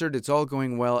questions answered. It's all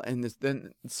going well. And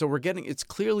so it's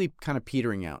clearly kind of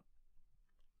petering out.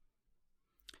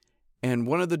 And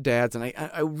one of the dads, and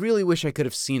I really wish I could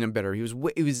have seen him better. It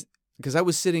was because I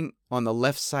was sitting on the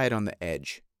left side on the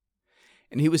edge,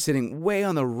 and he was sitting way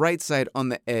on the right side on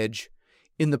the edge,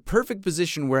 in the perfect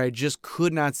position where I just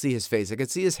could not see his face. I could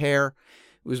see his hair.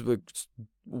 It was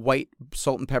white,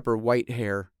 salt and pepper, white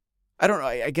hair. I don't know.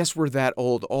 I guess we're that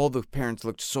old. All the parents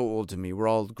looked so old to me. We're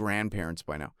all grandparents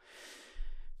by now.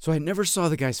 So I never saw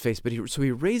the guy's face, but he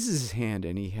raises his hand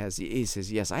and he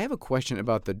says, "Yes, I have a question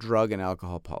about the drug and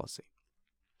alcohol policy."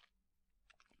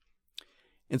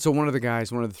 And so one of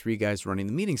the 3 guys running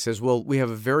the meeting says, "Well, we have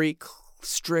a very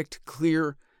strict,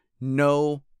 clear,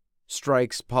 no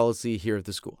strikes policy here at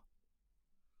the school."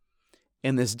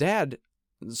 And this dad,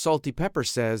 Salty Pepper,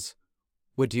 says,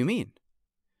 "What do you mean?"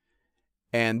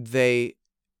 And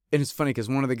it's funny because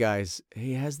one of the guys,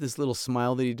 he has this little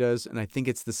smile that he does, and I think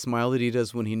it's the smile that he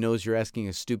does when he knows you're asking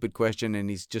a stupid question, and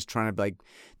he's just trying to,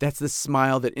 that's the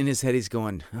smile that in his head he's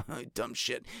going, dumb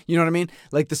shit. You know what I mean?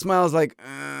 Like, the smile is like,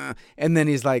 and then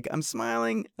he's like, I'm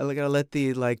smiling. I gotta let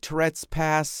the, Tourette's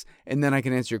pass, and then I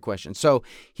can answer your question. So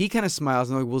he kind of smiles,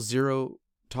 and I'm like, well, zero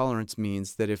tolerance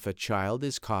means that if a child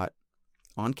is caught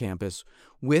on campus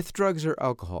with drugs or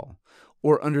alcohol,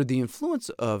 or under the influence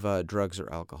of drugs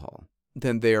or alcohol,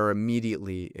 then they are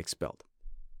immediately expelled.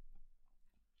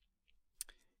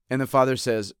 And the father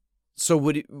says, "So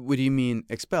what do you mean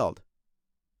expelled?"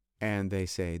 And they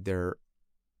say they're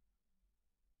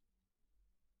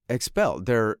expelled.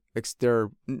 They're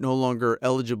no longer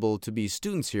eligible to be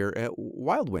students here at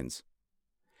Wild Winds.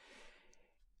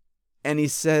 And he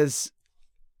says,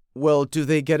 "Well, do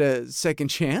they get a second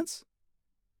chance?"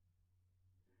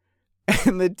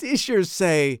 And the teachers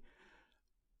say,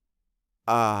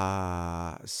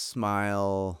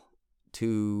 smile,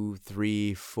 2,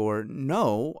 3, 4.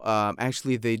 No,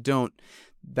 actually they don't.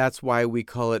 That's why we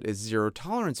call it a zero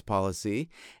tolerance policy.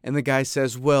 And the guy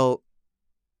says, "Well,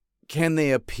 can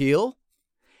they appeal?"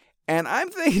 And I'm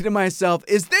thinking to myself,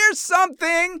 is there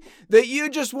something that you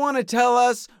just want to tell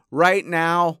us right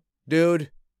now, dude?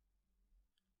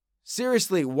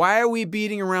 Seriously, why are we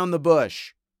beating around the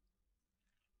bush?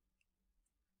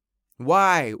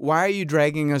 Why? Why are you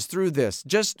dragging us through this?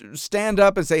 Just stand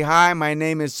up and say, "Hi, my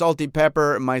name is Salty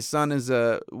Pepper. My son is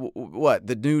the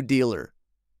new dealer."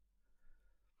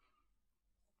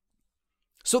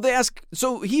 So they ask.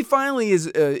 So he finally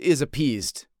is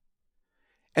appeased,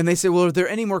 and they say, "Well, are there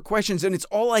any more questions?" And it's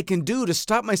all I can do to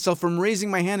stop myself from raising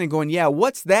my hand and going, "Yeah,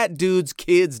 what's that dude's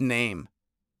kid's name?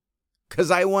 Because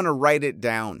I want to write it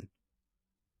down."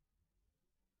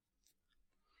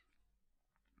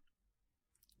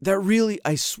 That really,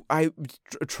 I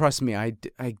trust me, I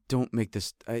don't make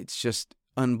this, it's just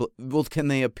unbelievable. Well, can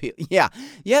they appeal? Yeah,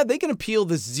 they can appeal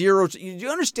the zero. Do you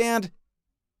understand?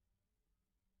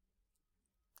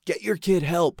 Get your kid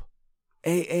help.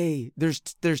 AA,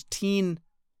 there's teen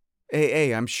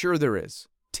AA, I'm sure there is.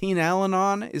 Teen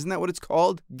Al-Anon, isn't that what it's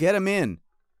called? Get them in.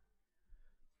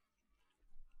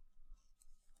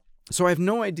 So I have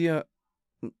no idea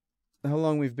how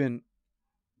long we've been,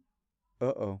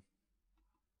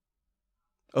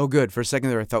 Oh, good. For a second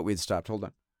there, I thought we'd stopped. Hold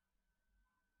on.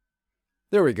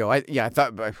 There we go. I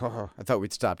thought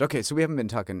we'd stopped. Okay, so we haven't been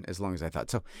talking as long as I thought.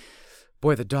 So,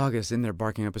 boy, the dog is in there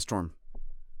barking up a storm.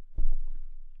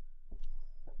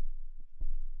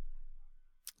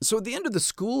 So at the end of the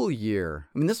school year,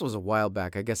 I mean, this was a while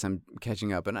back. I guess I'm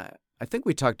catching up. And I think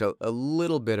we talked a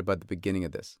little bit about the beginning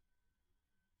of this.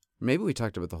 Maybe we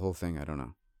talked about the whole thing. I don't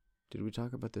know. Did we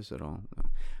talk about this at all? No.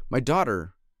 My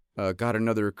daughter got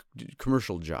another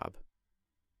commercial job.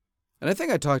 And I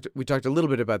think we talked a little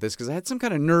bit about this because I had some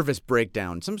kind of nervous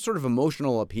breakdown, some sort of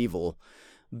emotional upheaval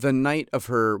the night of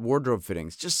her wardrobe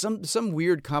fittings. Just some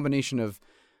weird combination of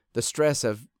the stress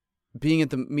of being at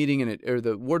the meeting or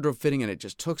the wardrobe fitting, and it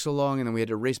just took so long, and then we had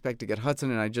to race back to get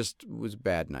Hudson, and it was a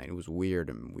bad night. It was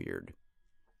weird.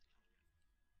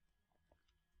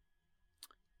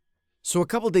 So a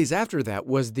couple days after that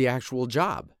was the actual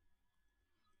job.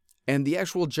 And the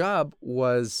actual job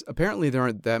was, apparently there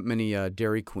aren't that many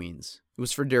Dairy Queens. It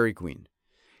was for Dairy Queen.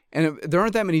 And there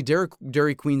aren't that many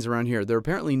Dairy Queens around here. There are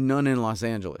apparently none in Los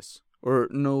Angeles, or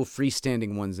no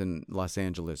freestanding ones in Los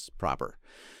Angeles proper.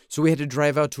 So we had to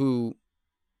drive out to,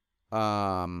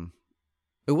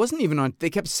 it wasn't even they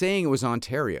kept saying it was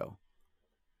Ontario.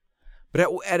 But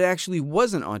it actually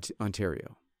wasn't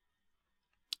Ontario.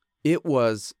 It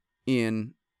was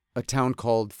in a town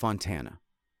called Fontana.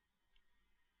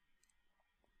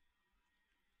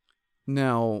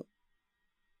 Now,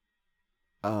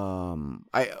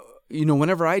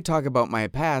 whenever I talk about my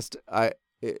past,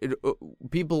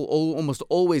 people almost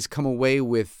always come away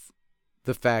with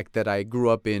the fact that I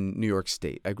grew up in New York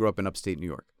State. I grew up in upstate New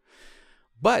York.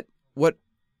 But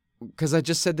because I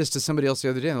just said this to somebody else the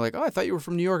other day, and they're like, "Oh, I thought you were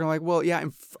from New York." I'm like, "Well, yeah,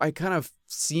 I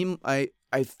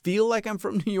feel like I'm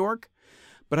from New York,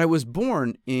 but I was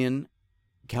born in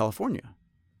California.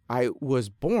 I was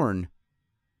born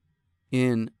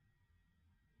in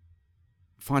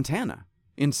Fontana,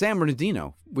 in San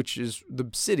Bernardino, which is the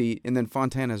city, and then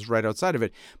Fontana is right outside of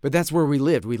it. But that's where we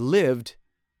lived. We lived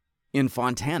in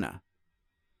Fontana.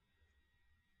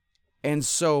 And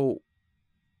so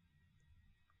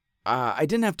I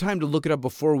didn't have time to look it up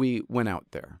before we went out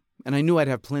there. And I knew I'd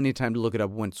have plenty of time to look it up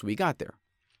once we got there.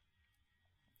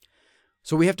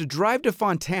 So we have to drive to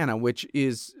Fontana, which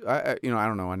is, I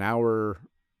don't know, an hour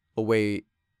away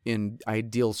in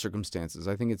ideal circumstances.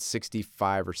 I think it's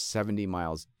 65 or 70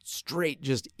 miles straight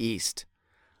just east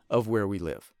of where we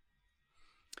live.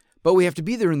 But we have to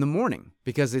be there in the morning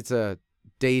because it's a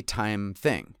daytime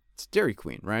thing. It's Dairy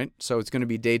Queen, right? So it's going to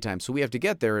be daytime. So we have to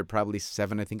get there at probably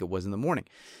 7, I think it was, in the morning.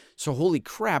 So holy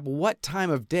crap, what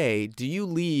time of day do you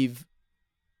leave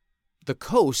the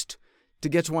coast to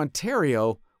get to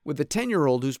Ontario with a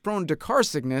 10-year-old who's prone to car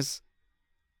sickness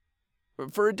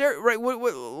for a dairy, right?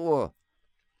 What?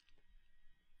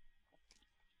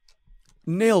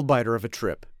 Nail biter of a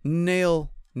trip. Nail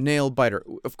biter.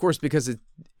 Of course, because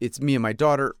it's me and my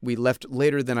daughter. We left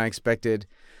later than I expected.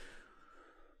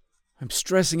 I'm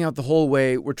stressing out the whole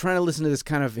way. We're trying to listen to this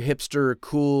kind of hipster,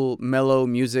 cool, mellow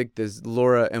music. This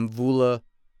Laura Mvula,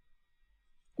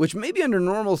 which maybe under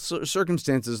normal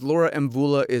circumstances, Laura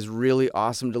Mvula is really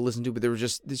awesome to listen to. But there was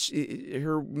just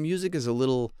her music is a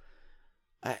little.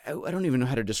 I don't even know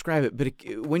how to describe it. But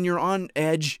when you're on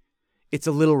edge, it's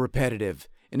a little repetitive.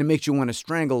 And it makes you want to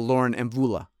strangle Laura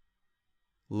Mvula.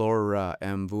 Laura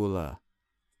Mvula.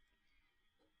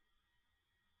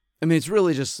 I mean, it's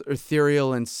really just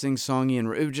ethereal and sing-songy, and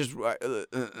it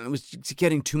was just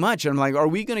getting too much. And I'm like, are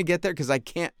we going to get there? Because I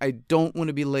don't want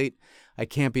to be late. I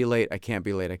can't be late.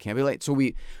 So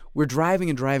we're driving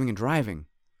and driving and driving.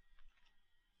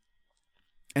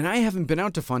 And I haven't been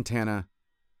out to Fontana.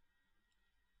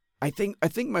 I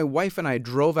think my wife and I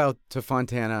drove out to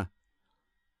Fontana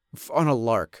on a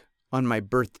lark on my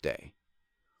birthday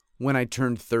when I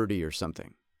turned 30 or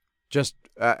something. Just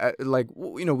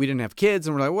we didn't have kids,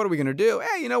 and we're like, what are we going to do?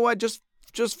 Hey, you know what? Just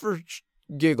for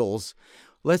giggles,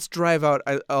 let's drive out.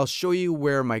 I'll show you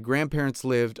where my grandparents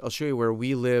lived. I'll show you where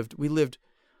we lived. We lived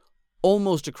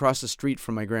almost across the street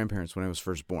from my grandparents when I was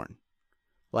first born.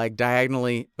 Like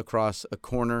diagonally across a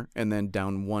corner and then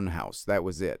down one house. That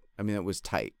was it. I mean, it was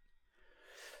tight.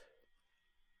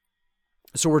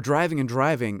 So we're driving,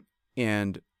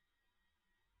 and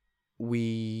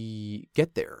we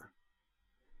get there.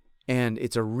 And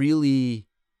it's a really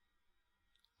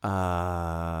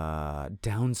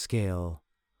downscale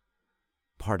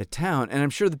part of town. And I'm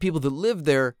sure the people that live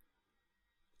there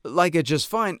like it just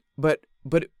fine. But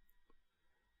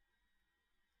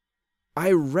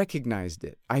I recognized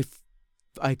it. I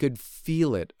could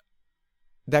feel it.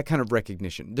 That kind of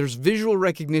recognition. There's visual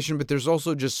recognition, but there's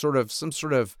also just some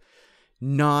sort of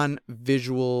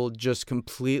non-visual, just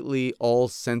completely all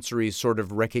sensory sort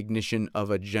of recognition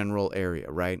of a general area,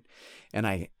 right? And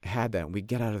I had that. We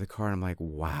get out of the car and I'm like,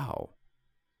 wow,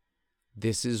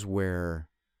 this is where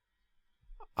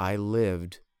I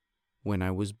lived when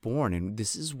I was born. And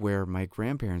this is where my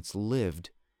grandparents lived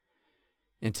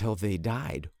until they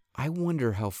died. I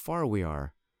wonder how far we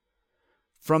are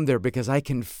from there, because I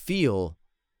can feel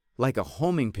like a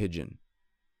homing pigeon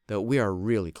that we are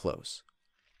really close.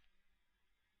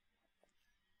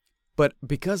 But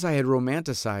because I had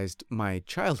romanticized my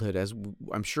childhood, as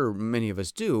I'm sure many of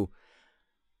us do,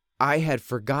 I had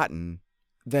forgotten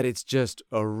that it's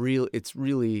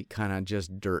really kind of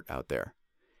just dirt out there.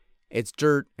 It's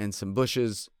dirt and some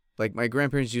bushes. Like my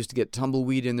grandparents used to get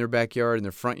tumbleweed in their backyard, in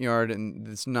their front yard, and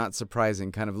it's not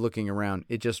surprising kind of looking around.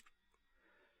 It just,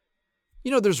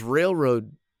 there's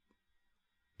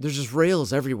just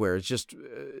rails everywhere.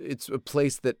 It's a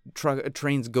place that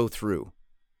trains go through.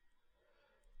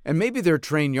 And maybe they're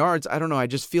train yards. I don't know. I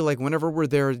just feel like whenever we're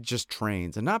there, it's just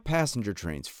trains, and not passenger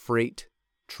trains, freight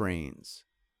trains.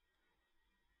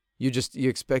 You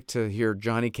expect to hear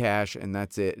Johnny Cash, and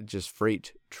that's it. Just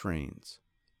freight trains.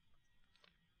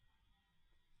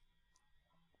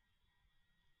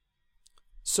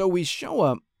 So we show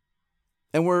up,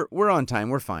 and we're on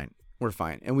time. We're fine.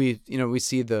 And we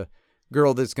see the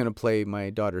girl that's going to play my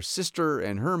daughter's sister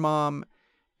and her mom.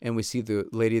 And we see the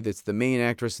lady that's the main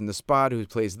actress in the spot who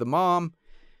plays the mom.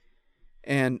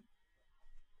 And,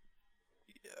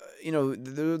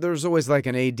 there's always like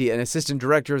an AD, an assistant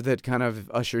director that kind of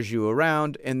ushers you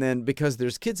around. And then because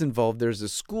there's kids involved, there's a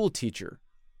school teacher.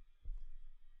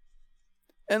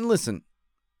 And listen,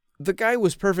 the guy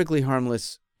was perfectly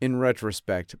harmless in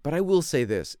retrospect. But I will say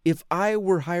this. If I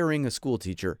were hiring a school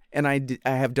teacher, and I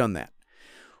have done that.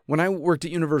 When I worked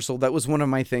at Universal, that was one of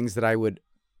my things that I would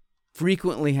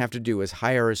frequently have to do is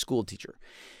hire a school teacher.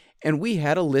 And we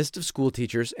had a list of school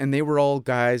teachers, and they were all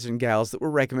guys and gals that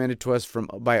were recommended to us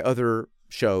by other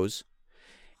shows.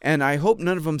 And I hope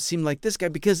none of them seem like this guy,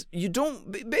 because you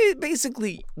don't,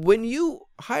 basically, when you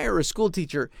hire a school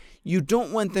teacher, you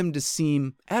don't want them to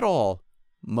seem at all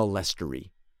molestery.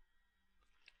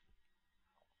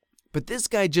 But this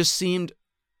guy just seemed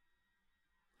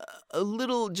a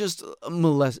little just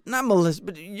not molest,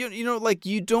 but like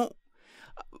you don't.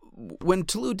 When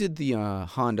Toulouse did the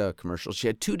Honda commercial, she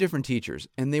had two different teachers,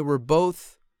 and they were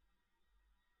both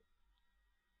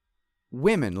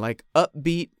women, like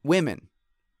upbeat women.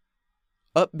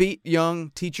 Upbeat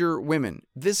young teacher women.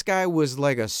 This guy was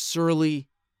like a surly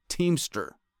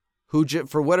teamster who,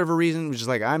 for whatever reason, was just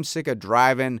like, I'm sick of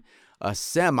driving a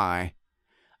semi.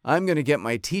 I'm going to get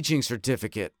my teaching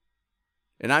certificate.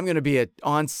 And I'm going to be an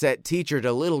on-set teacher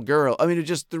to a little girl. I mean,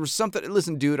 there was something.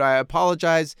 Listen, dude, I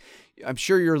apologize. I'm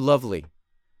sure you're lovely.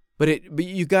 But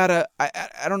you gotta,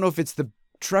 I don't know if it's the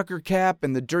trucker cap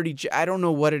and the dirty, I don't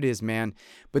know what it is, man.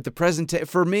 But the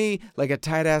for me, like a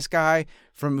tight-ass guy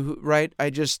right?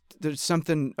 There's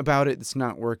something about it that's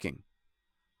not working.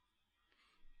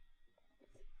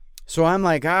 So I'm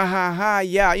like,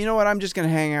 yeah, you know what? I'm just going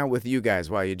to hang out with you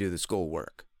guys while you do the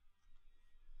schoolwork.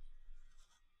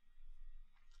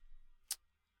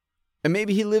 And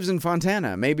maybe he lives in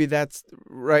Fontana. Maybe that's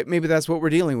right. Maybe that's what we're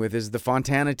dealing with, is the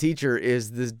Fontana teacher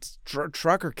is the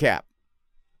trucker cap.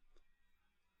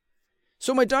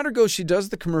 So my daughter goes, she does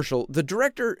the commercial. The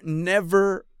director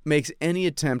never makes any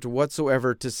attempt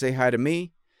whatsoever to say hi to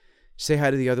me, say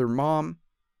hi to the other mom,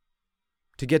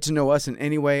 to get to know us in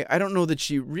any way. I don't know that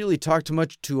she really talked too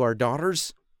much to our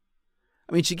daughters.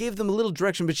 I mean, she gave them a little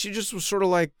direction, but she just was sort of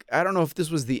like, I don't know if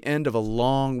this was the end of a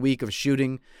long week of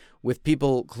shooting with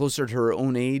people closer to her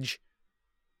own age.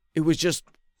 It was just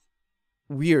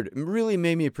weird. It really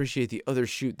made me appreciate the other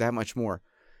shoot that much more.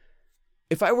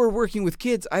 If I were working with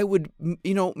kids, I would,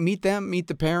 meet them, meet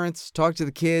the parents, talk to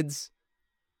the kids,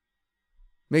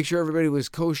 make sure everybody was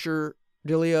kosher,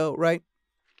 dealio, right?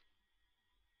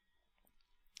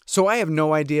 So I have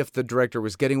no idea if the director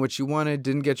was getting what she wanted,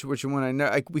 didn't get what she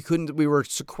wanted. We were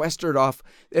sequestered off.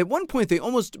 At one point, they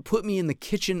almost put me in the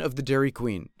kitchen of the Dairy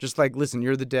Queen. Just like, listen,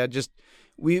 you're the dad. Just,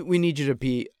 we need you to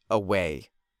be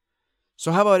away.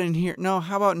 So how about in here? No,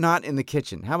 how about not in the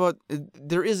kitchen? How about,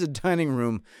 there is a dining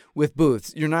room with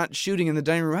booths. You're not shooting in the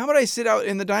dining room. How about I sit out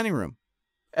in the dining room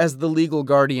as the legal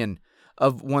guardian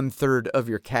of 1/3 of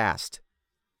your cast?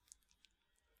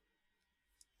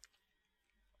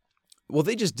 Well,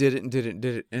 they just did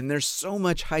it. And there's so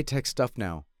much high-tech stuff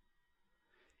now.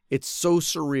 It's so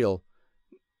surreal.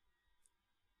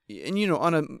 And,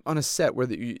 on a set where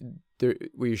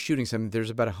you're shooting something, there's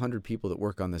about 100 people that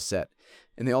work on the set.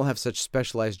 And they all have such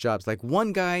specialized jobs. Like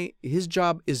one guy, his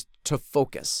job is to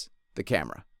focus the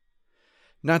camera.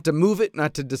 Not to move it,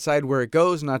 not to decide where it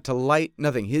goes, not to light,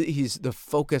 nothing. He's the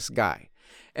focus guy.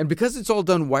 And because it's all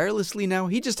done wirelessly now,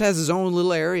 he just has his own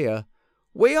little area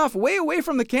way away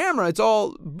from the camera. It's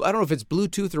all, I don't know if it's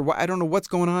Bluetooth or what, I don't know what's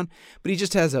going on, but he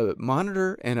just has a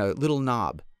monitor and a little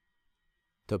knob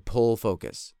to pull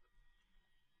focus.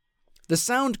 The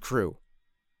sound crew,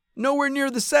 nowhere near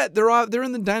the set. They're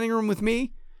in the dining room with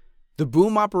me. The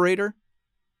boom operator.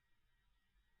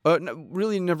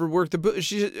 Really never worked.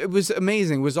 It was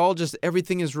amazing. It was all just,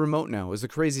 everything is remote now. It was the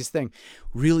craziest thing.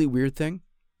 Really weird thing.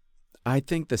 I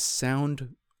think the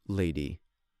sound lady,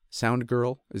 sound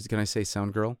girl, can I say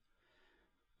sound girl?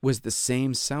 Was the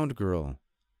same sound girl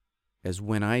as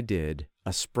when I did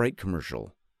a Sprite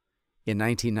commercial in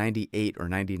 1998 or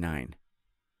 99.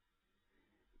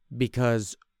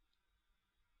 Because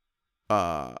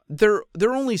there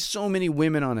are only so many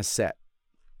women on a set.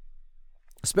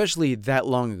 Especially that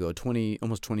long ago,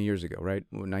 almost 20 years ago, right?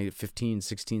 15,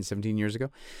 16, 17 years ago.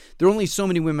 There are only so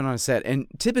many women on a set. And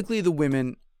typically the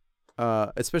women,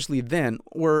 especially then,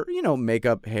 were,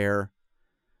 makeup, hair.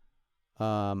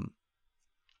 But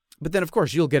then, of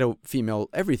course, you'll get a female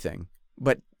everything.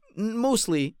 But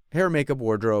mostly hair, makeup,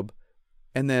 wardrobe,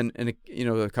 and then,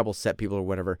 a couple set people or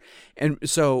whatever. And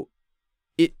so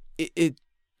it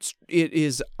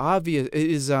is obvious. It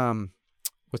is,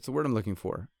 what's the word I'm looking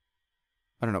for?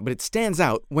 I don't know, but it stands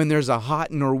out when there's a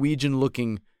hot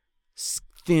Norwegian-looking,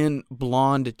 thin,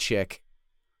 blonde chick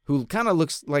who kind of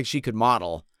looks like she could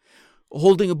model,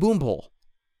 holding a boom pole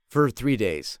for 3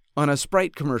 days on a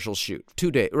Sprite commercial shoot. 2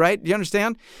 days, right? You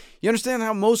understand? You understand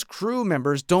how most crew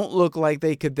members don't look like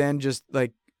they could then just,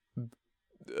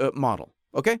 model,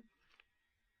 okay?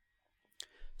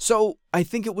 So I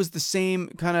think it was the same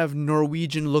kind of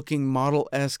Norwegian-looking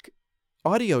model-esque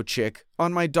audio chick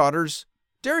on my daughter's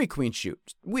Dairy Queen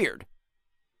shoot. Weird.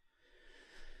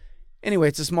 Anyway,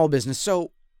 it's a small business.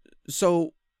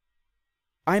 So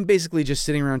I'm basically just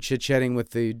sitting around chit-chatting with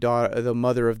the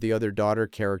mother of the other daughter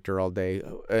character all day,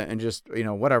 and just,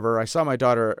 whatever. I saw my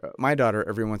daughter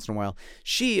every once in a while.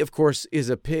 She, of course, is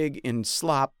a pig in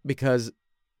slop because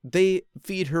they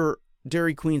feed her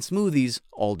Dairy Queen smoothies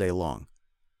all day long.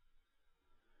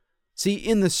 See,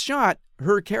 in the shot,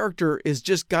 her character is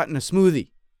just gotten a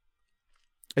smoothie.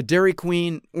 A Dairy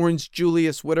Queen, Orange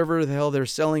Julius, whatever the hell they're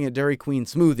selling, a Dairy Queen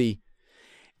smoothie,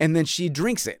 and then she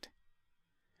drinks it.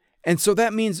 And so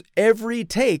that means every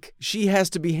take, she has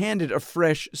to be handed a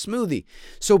fresh smoothie.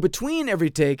 So between every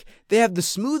take, they have the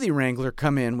smoothie wrangler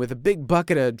come in with a big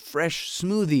bucket of fresh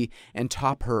smoothie and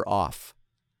top her off.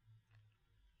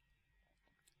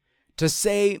 To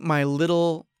say my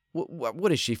little,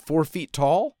 what is she, 4 feet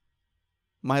tall?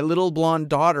 My little blonde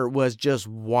daughter was just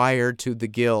wired to the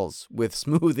gills with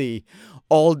smoothie,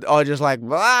 all just like,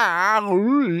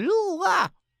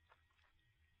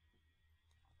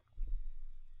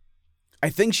 I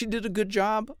think she did a good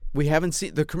job. We haven't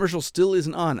seen, the commercial still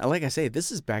isn't on. Like I say,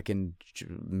 this is back in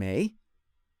May.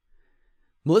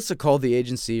 Melissa called the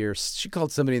agency, or she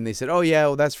called somebody, and they said, oh yeah,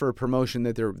 well, that's for a promotion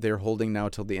that they're holding now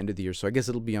till the end of the year. So I guess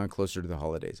it'll be on closer to the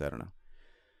holidays. I don't know.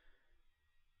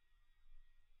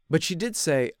 But she did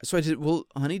say, so I said, well,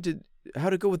 honey,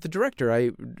 how'd it go with the director?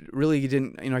 I really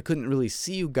didn't, I couldn't really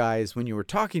see you guys when you were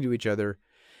talking to each other.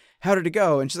 How did it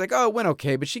go? And she's like, oh, it went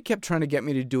okay. But she kept trying to get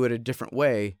me to do it a different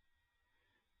way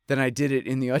than I did it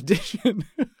in the audition.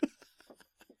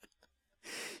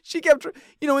 She kept,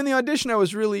 in the audition, I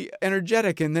was really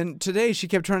energetic. And then today she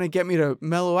kept trying to get me to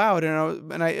mellow out.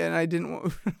 And I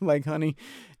didn't, like, honey,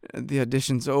 the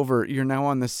audition's over. You're now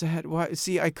on the set. Why?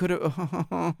 See, I could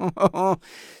have,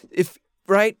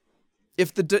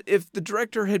 if the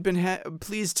director had been,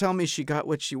 please tell me she got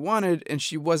what she wanted and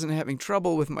she wasn't having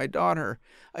trouble with my daughter,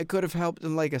 I could have helped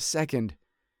in like a second.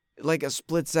 Like a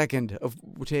split second of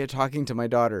talking to my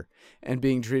daughter and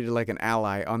being treated like an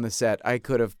ally on the set. I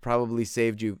could have probably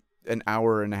saved you an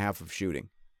hour and a half of shooting.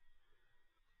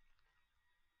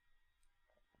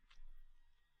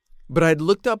 But I'd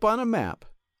looked up on a map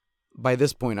by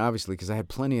this point, obviously, because I had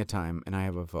plenty of time and I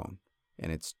have a phone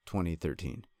and it's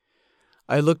 2013.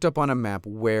 I looked up on a map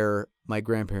where my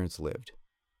grandparents lived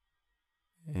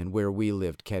and where we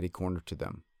lived catty corner to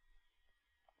them.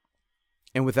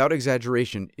 And without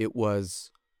exaggeration, it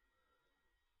was,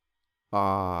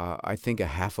 I think, a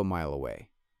half a mile away.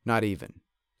 Not even.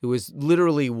 It was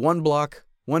literally one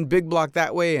big block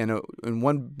that way and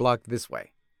one block this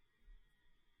way.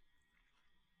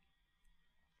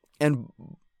 And,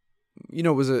 it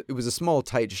was a small,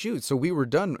 tight shoot. So we were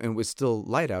done and it was still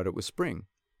light out. It was spring.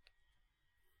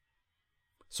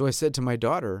 So I said to my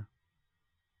daughter,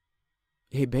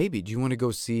 hey, baby, do you want to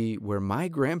go see where my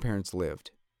grandparents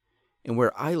lived? And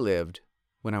where I lived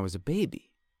when I was a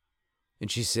baby. And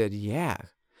she said, yeah.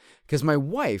 Because my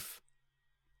wife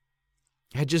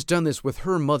had just done this with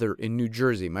her mother in New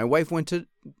Jersey. My wife went to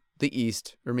the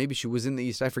East, or maybe she was in the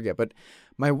East, I forget. But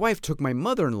my wife took my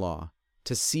mother-in-law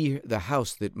to see the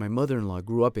house that my mother-in-law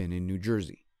grew up in New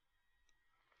Jersey.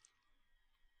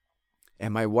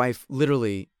 And my wife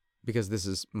literally because this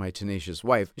is my tenacious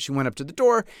wife. She went up to the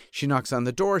door. She knocks on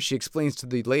the door. She explains to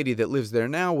the lady that lives there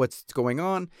now what's going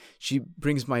on. She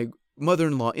brings my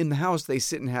mother-in-law in the house. They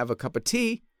sit and have a cup of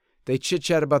tea. They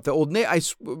chit-chat about the old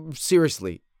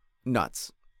seriously,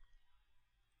 nuts.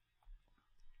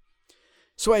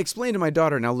 So I explained to my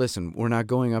daughter, now listen, we're not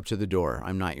going up to the door.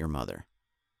 I'm not your mother.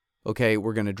 Okay,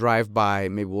 we're going to drive by.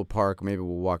 Maybe we'll park. Maybe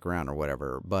we'll walk around or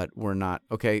whatever. But we're not,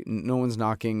 okay, no one's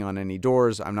knocking on any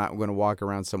doors. I'm not going to walk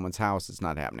around someone's house. It's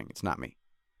not happening. It's not me.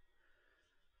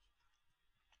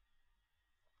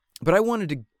 But I wanted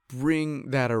to bring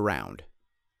that around.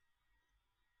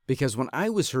 Because when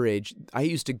I was her age, I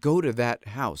used to go to that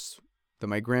house that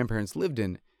my grandparents lived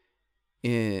in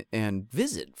and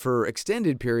visit for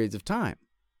extended periods of time.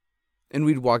 And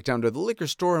we'd walk down to the liquor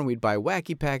store and we'd buy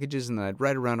wacky packages, and then I'd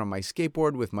ride around on my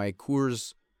skateboard with my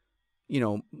Coors,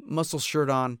 muscle shirt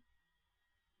on.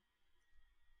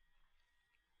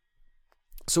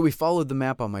 So we followed the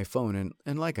map on my phone,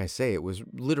 and like I say, it was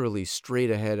literally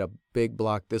straight ahead, a big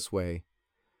block this way,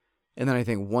 and then I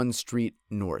think one street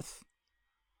north.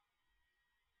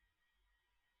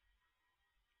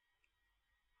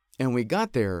 And we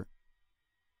got there,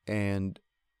 and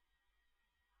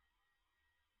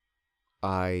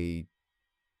I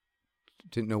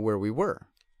didn't know where we were.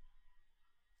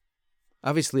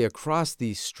 Obviously, across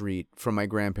the street from my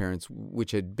grandparents,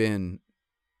 which had been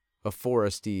a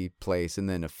foresty place and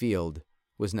then a field,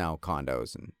 was now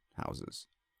condos and houses.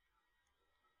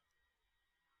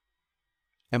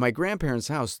 And my grandparents'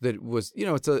 house, that was,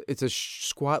 it's a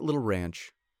squat little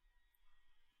ranch.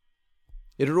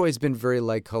 It had always been very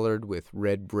light-colored with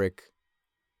red brick,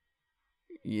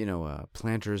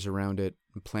 planters around it,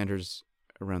 and planters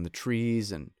around the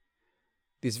trees, and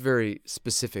these very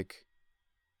specific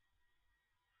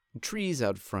trees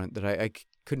out front that I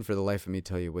couldn't for the life of me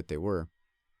tell you what they were.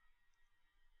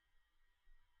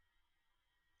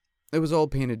 It was all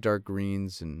painted dark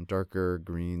greens and darker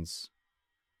greens,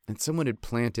 and someone had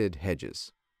planted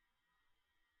hedges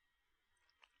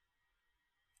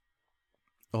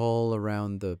all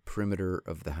around the perimeter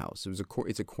of the house. It's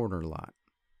a corner lot.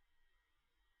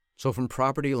 So from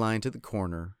property line to the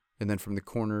corner, and then from the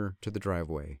corner to the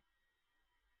driveway,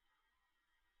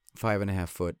 5.5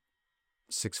 foot,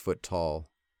 6 foot tall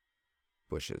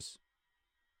bushes.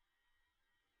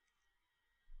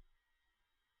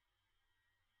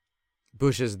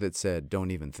 Bushes that said, don't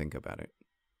even think about it.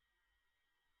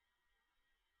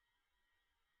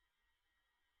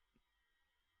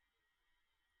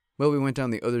 Well, we went down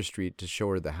the other street to show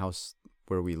her the house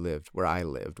where I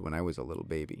lived when I was a little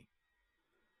baby.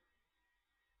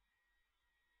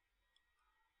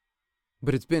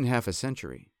 But it's been half a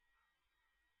century.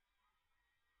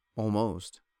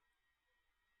 Almost.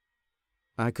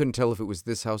 I couldn't tell if it was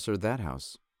this house or that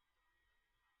house.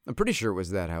 I'm pretty sure it was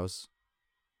that house.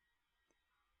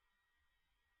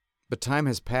 But time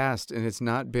has passed, and it's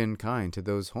not been kind to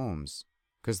those homes,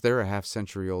 because they're a half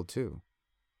century old too.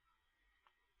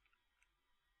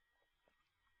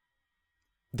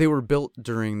 They were built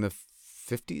during the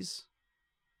 50s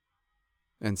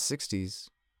and 60s,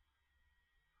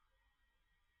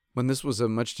 when this was a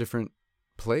much different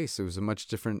place. It was a much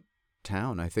different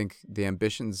town. I think the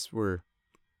ambitions were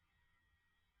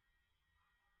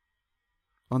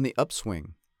on the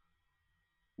upswing.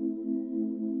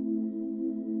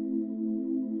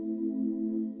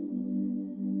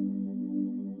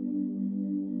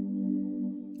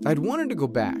 I'd wanted to go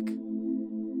back.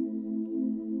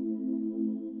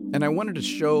 And I wanted to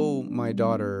show my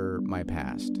daughter my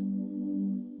past.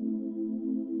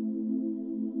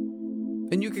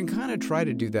 And you can kind of try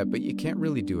to do that, but you can't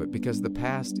really do it because the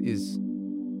past is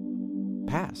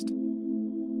past.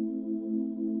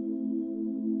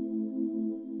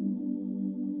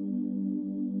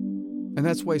 And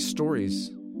that's why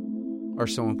stories are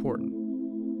so important.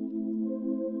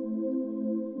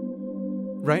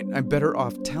 Right? I'm better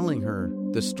off telling her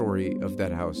the story of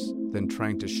that house than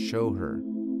trying to show her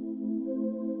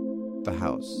the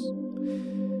house.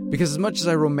 Because as much as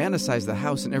I romanticize the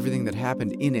house and everything that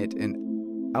happened in it and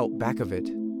out back of it,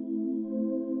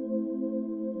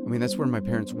 that's where my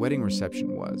parents' wedding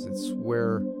reception was. It's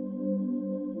where,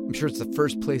 I'm sure it's the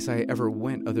first place I ever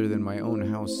went other than my own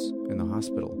house in the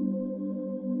hospital.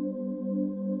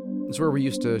 It's where we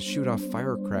used to shoot off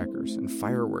firecrackers and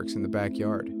fireworks in the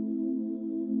backyard.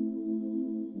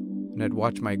 And I'd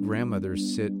watch my grandmother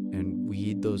sit and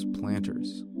weed those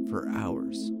planters for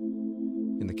hours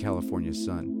in the California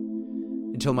sun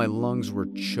until my lungs were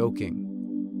choking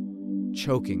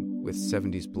with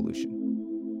 70s pollution.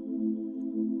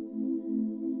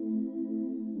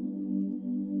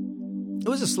 It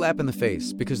was a slap in the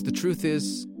face because the truth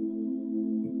is,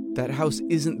 That house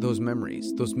isn't those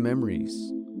memories. Those memories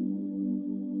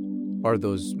are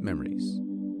those memories.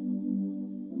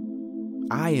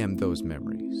 I am those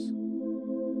memories.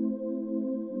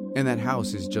 And that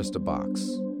house is just a box,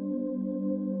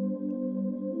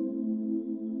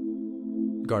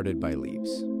 guarded by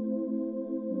leaves,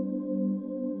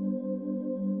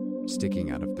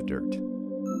 sticking out of the dirt.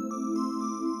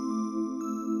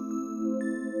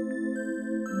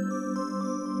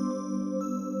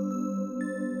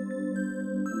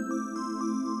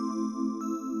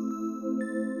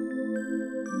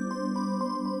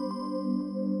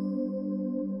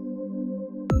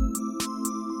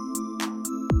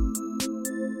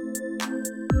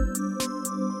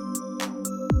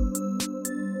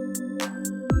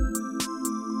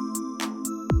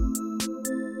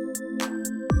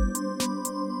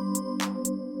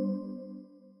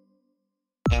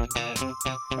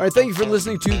 All right, thank you for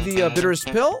listening to The Bitterest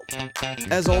Pill.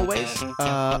 As always,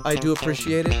 I do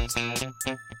appreciate it.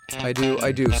 I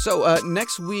do. So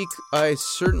next week, I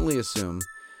certainly assume,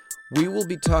 we will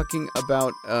be talking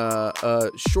about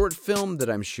a short film that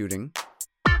I'm shooting.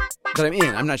 That I'm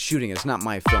in. I'm not shooting it. It's not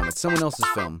my film. It's someone else's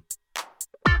film.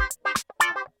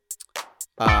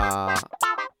 I'm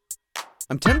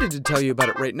tempted to tell you about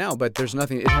it right now, but there's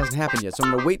nothing. It hasn't happened yet, so I'm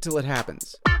going to wait till it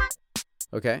happens.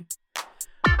 Okay?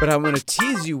 But I'm going to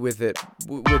tease you with it,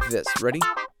 with this. Ready?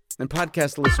 And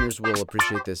podcast listeners will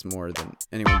appreciate this more than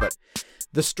anyone. But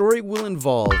the story will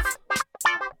involve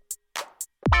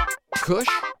Kush,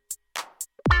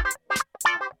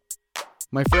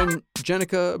 my friend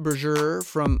Jenica Berger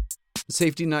from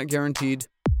Safety Not Guaranteed,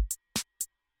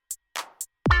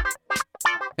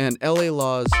 and LA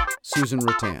Law's Susan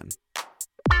Rattan.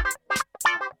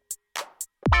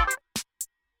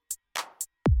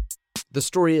 The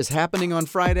story is happening on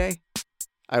Friday.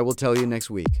 I will tell you next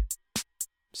week.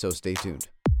 So stay tuned.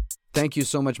 Thank you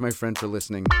so much, my friend, for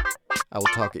listening. I will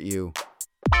talk at you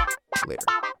later.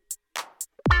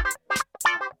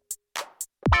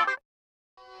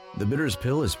 The Bitterest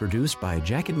Pill is produced by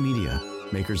Jacket Media,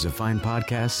 makers of fine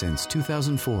podcasts since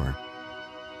 2004.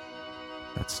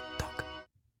 That's tough.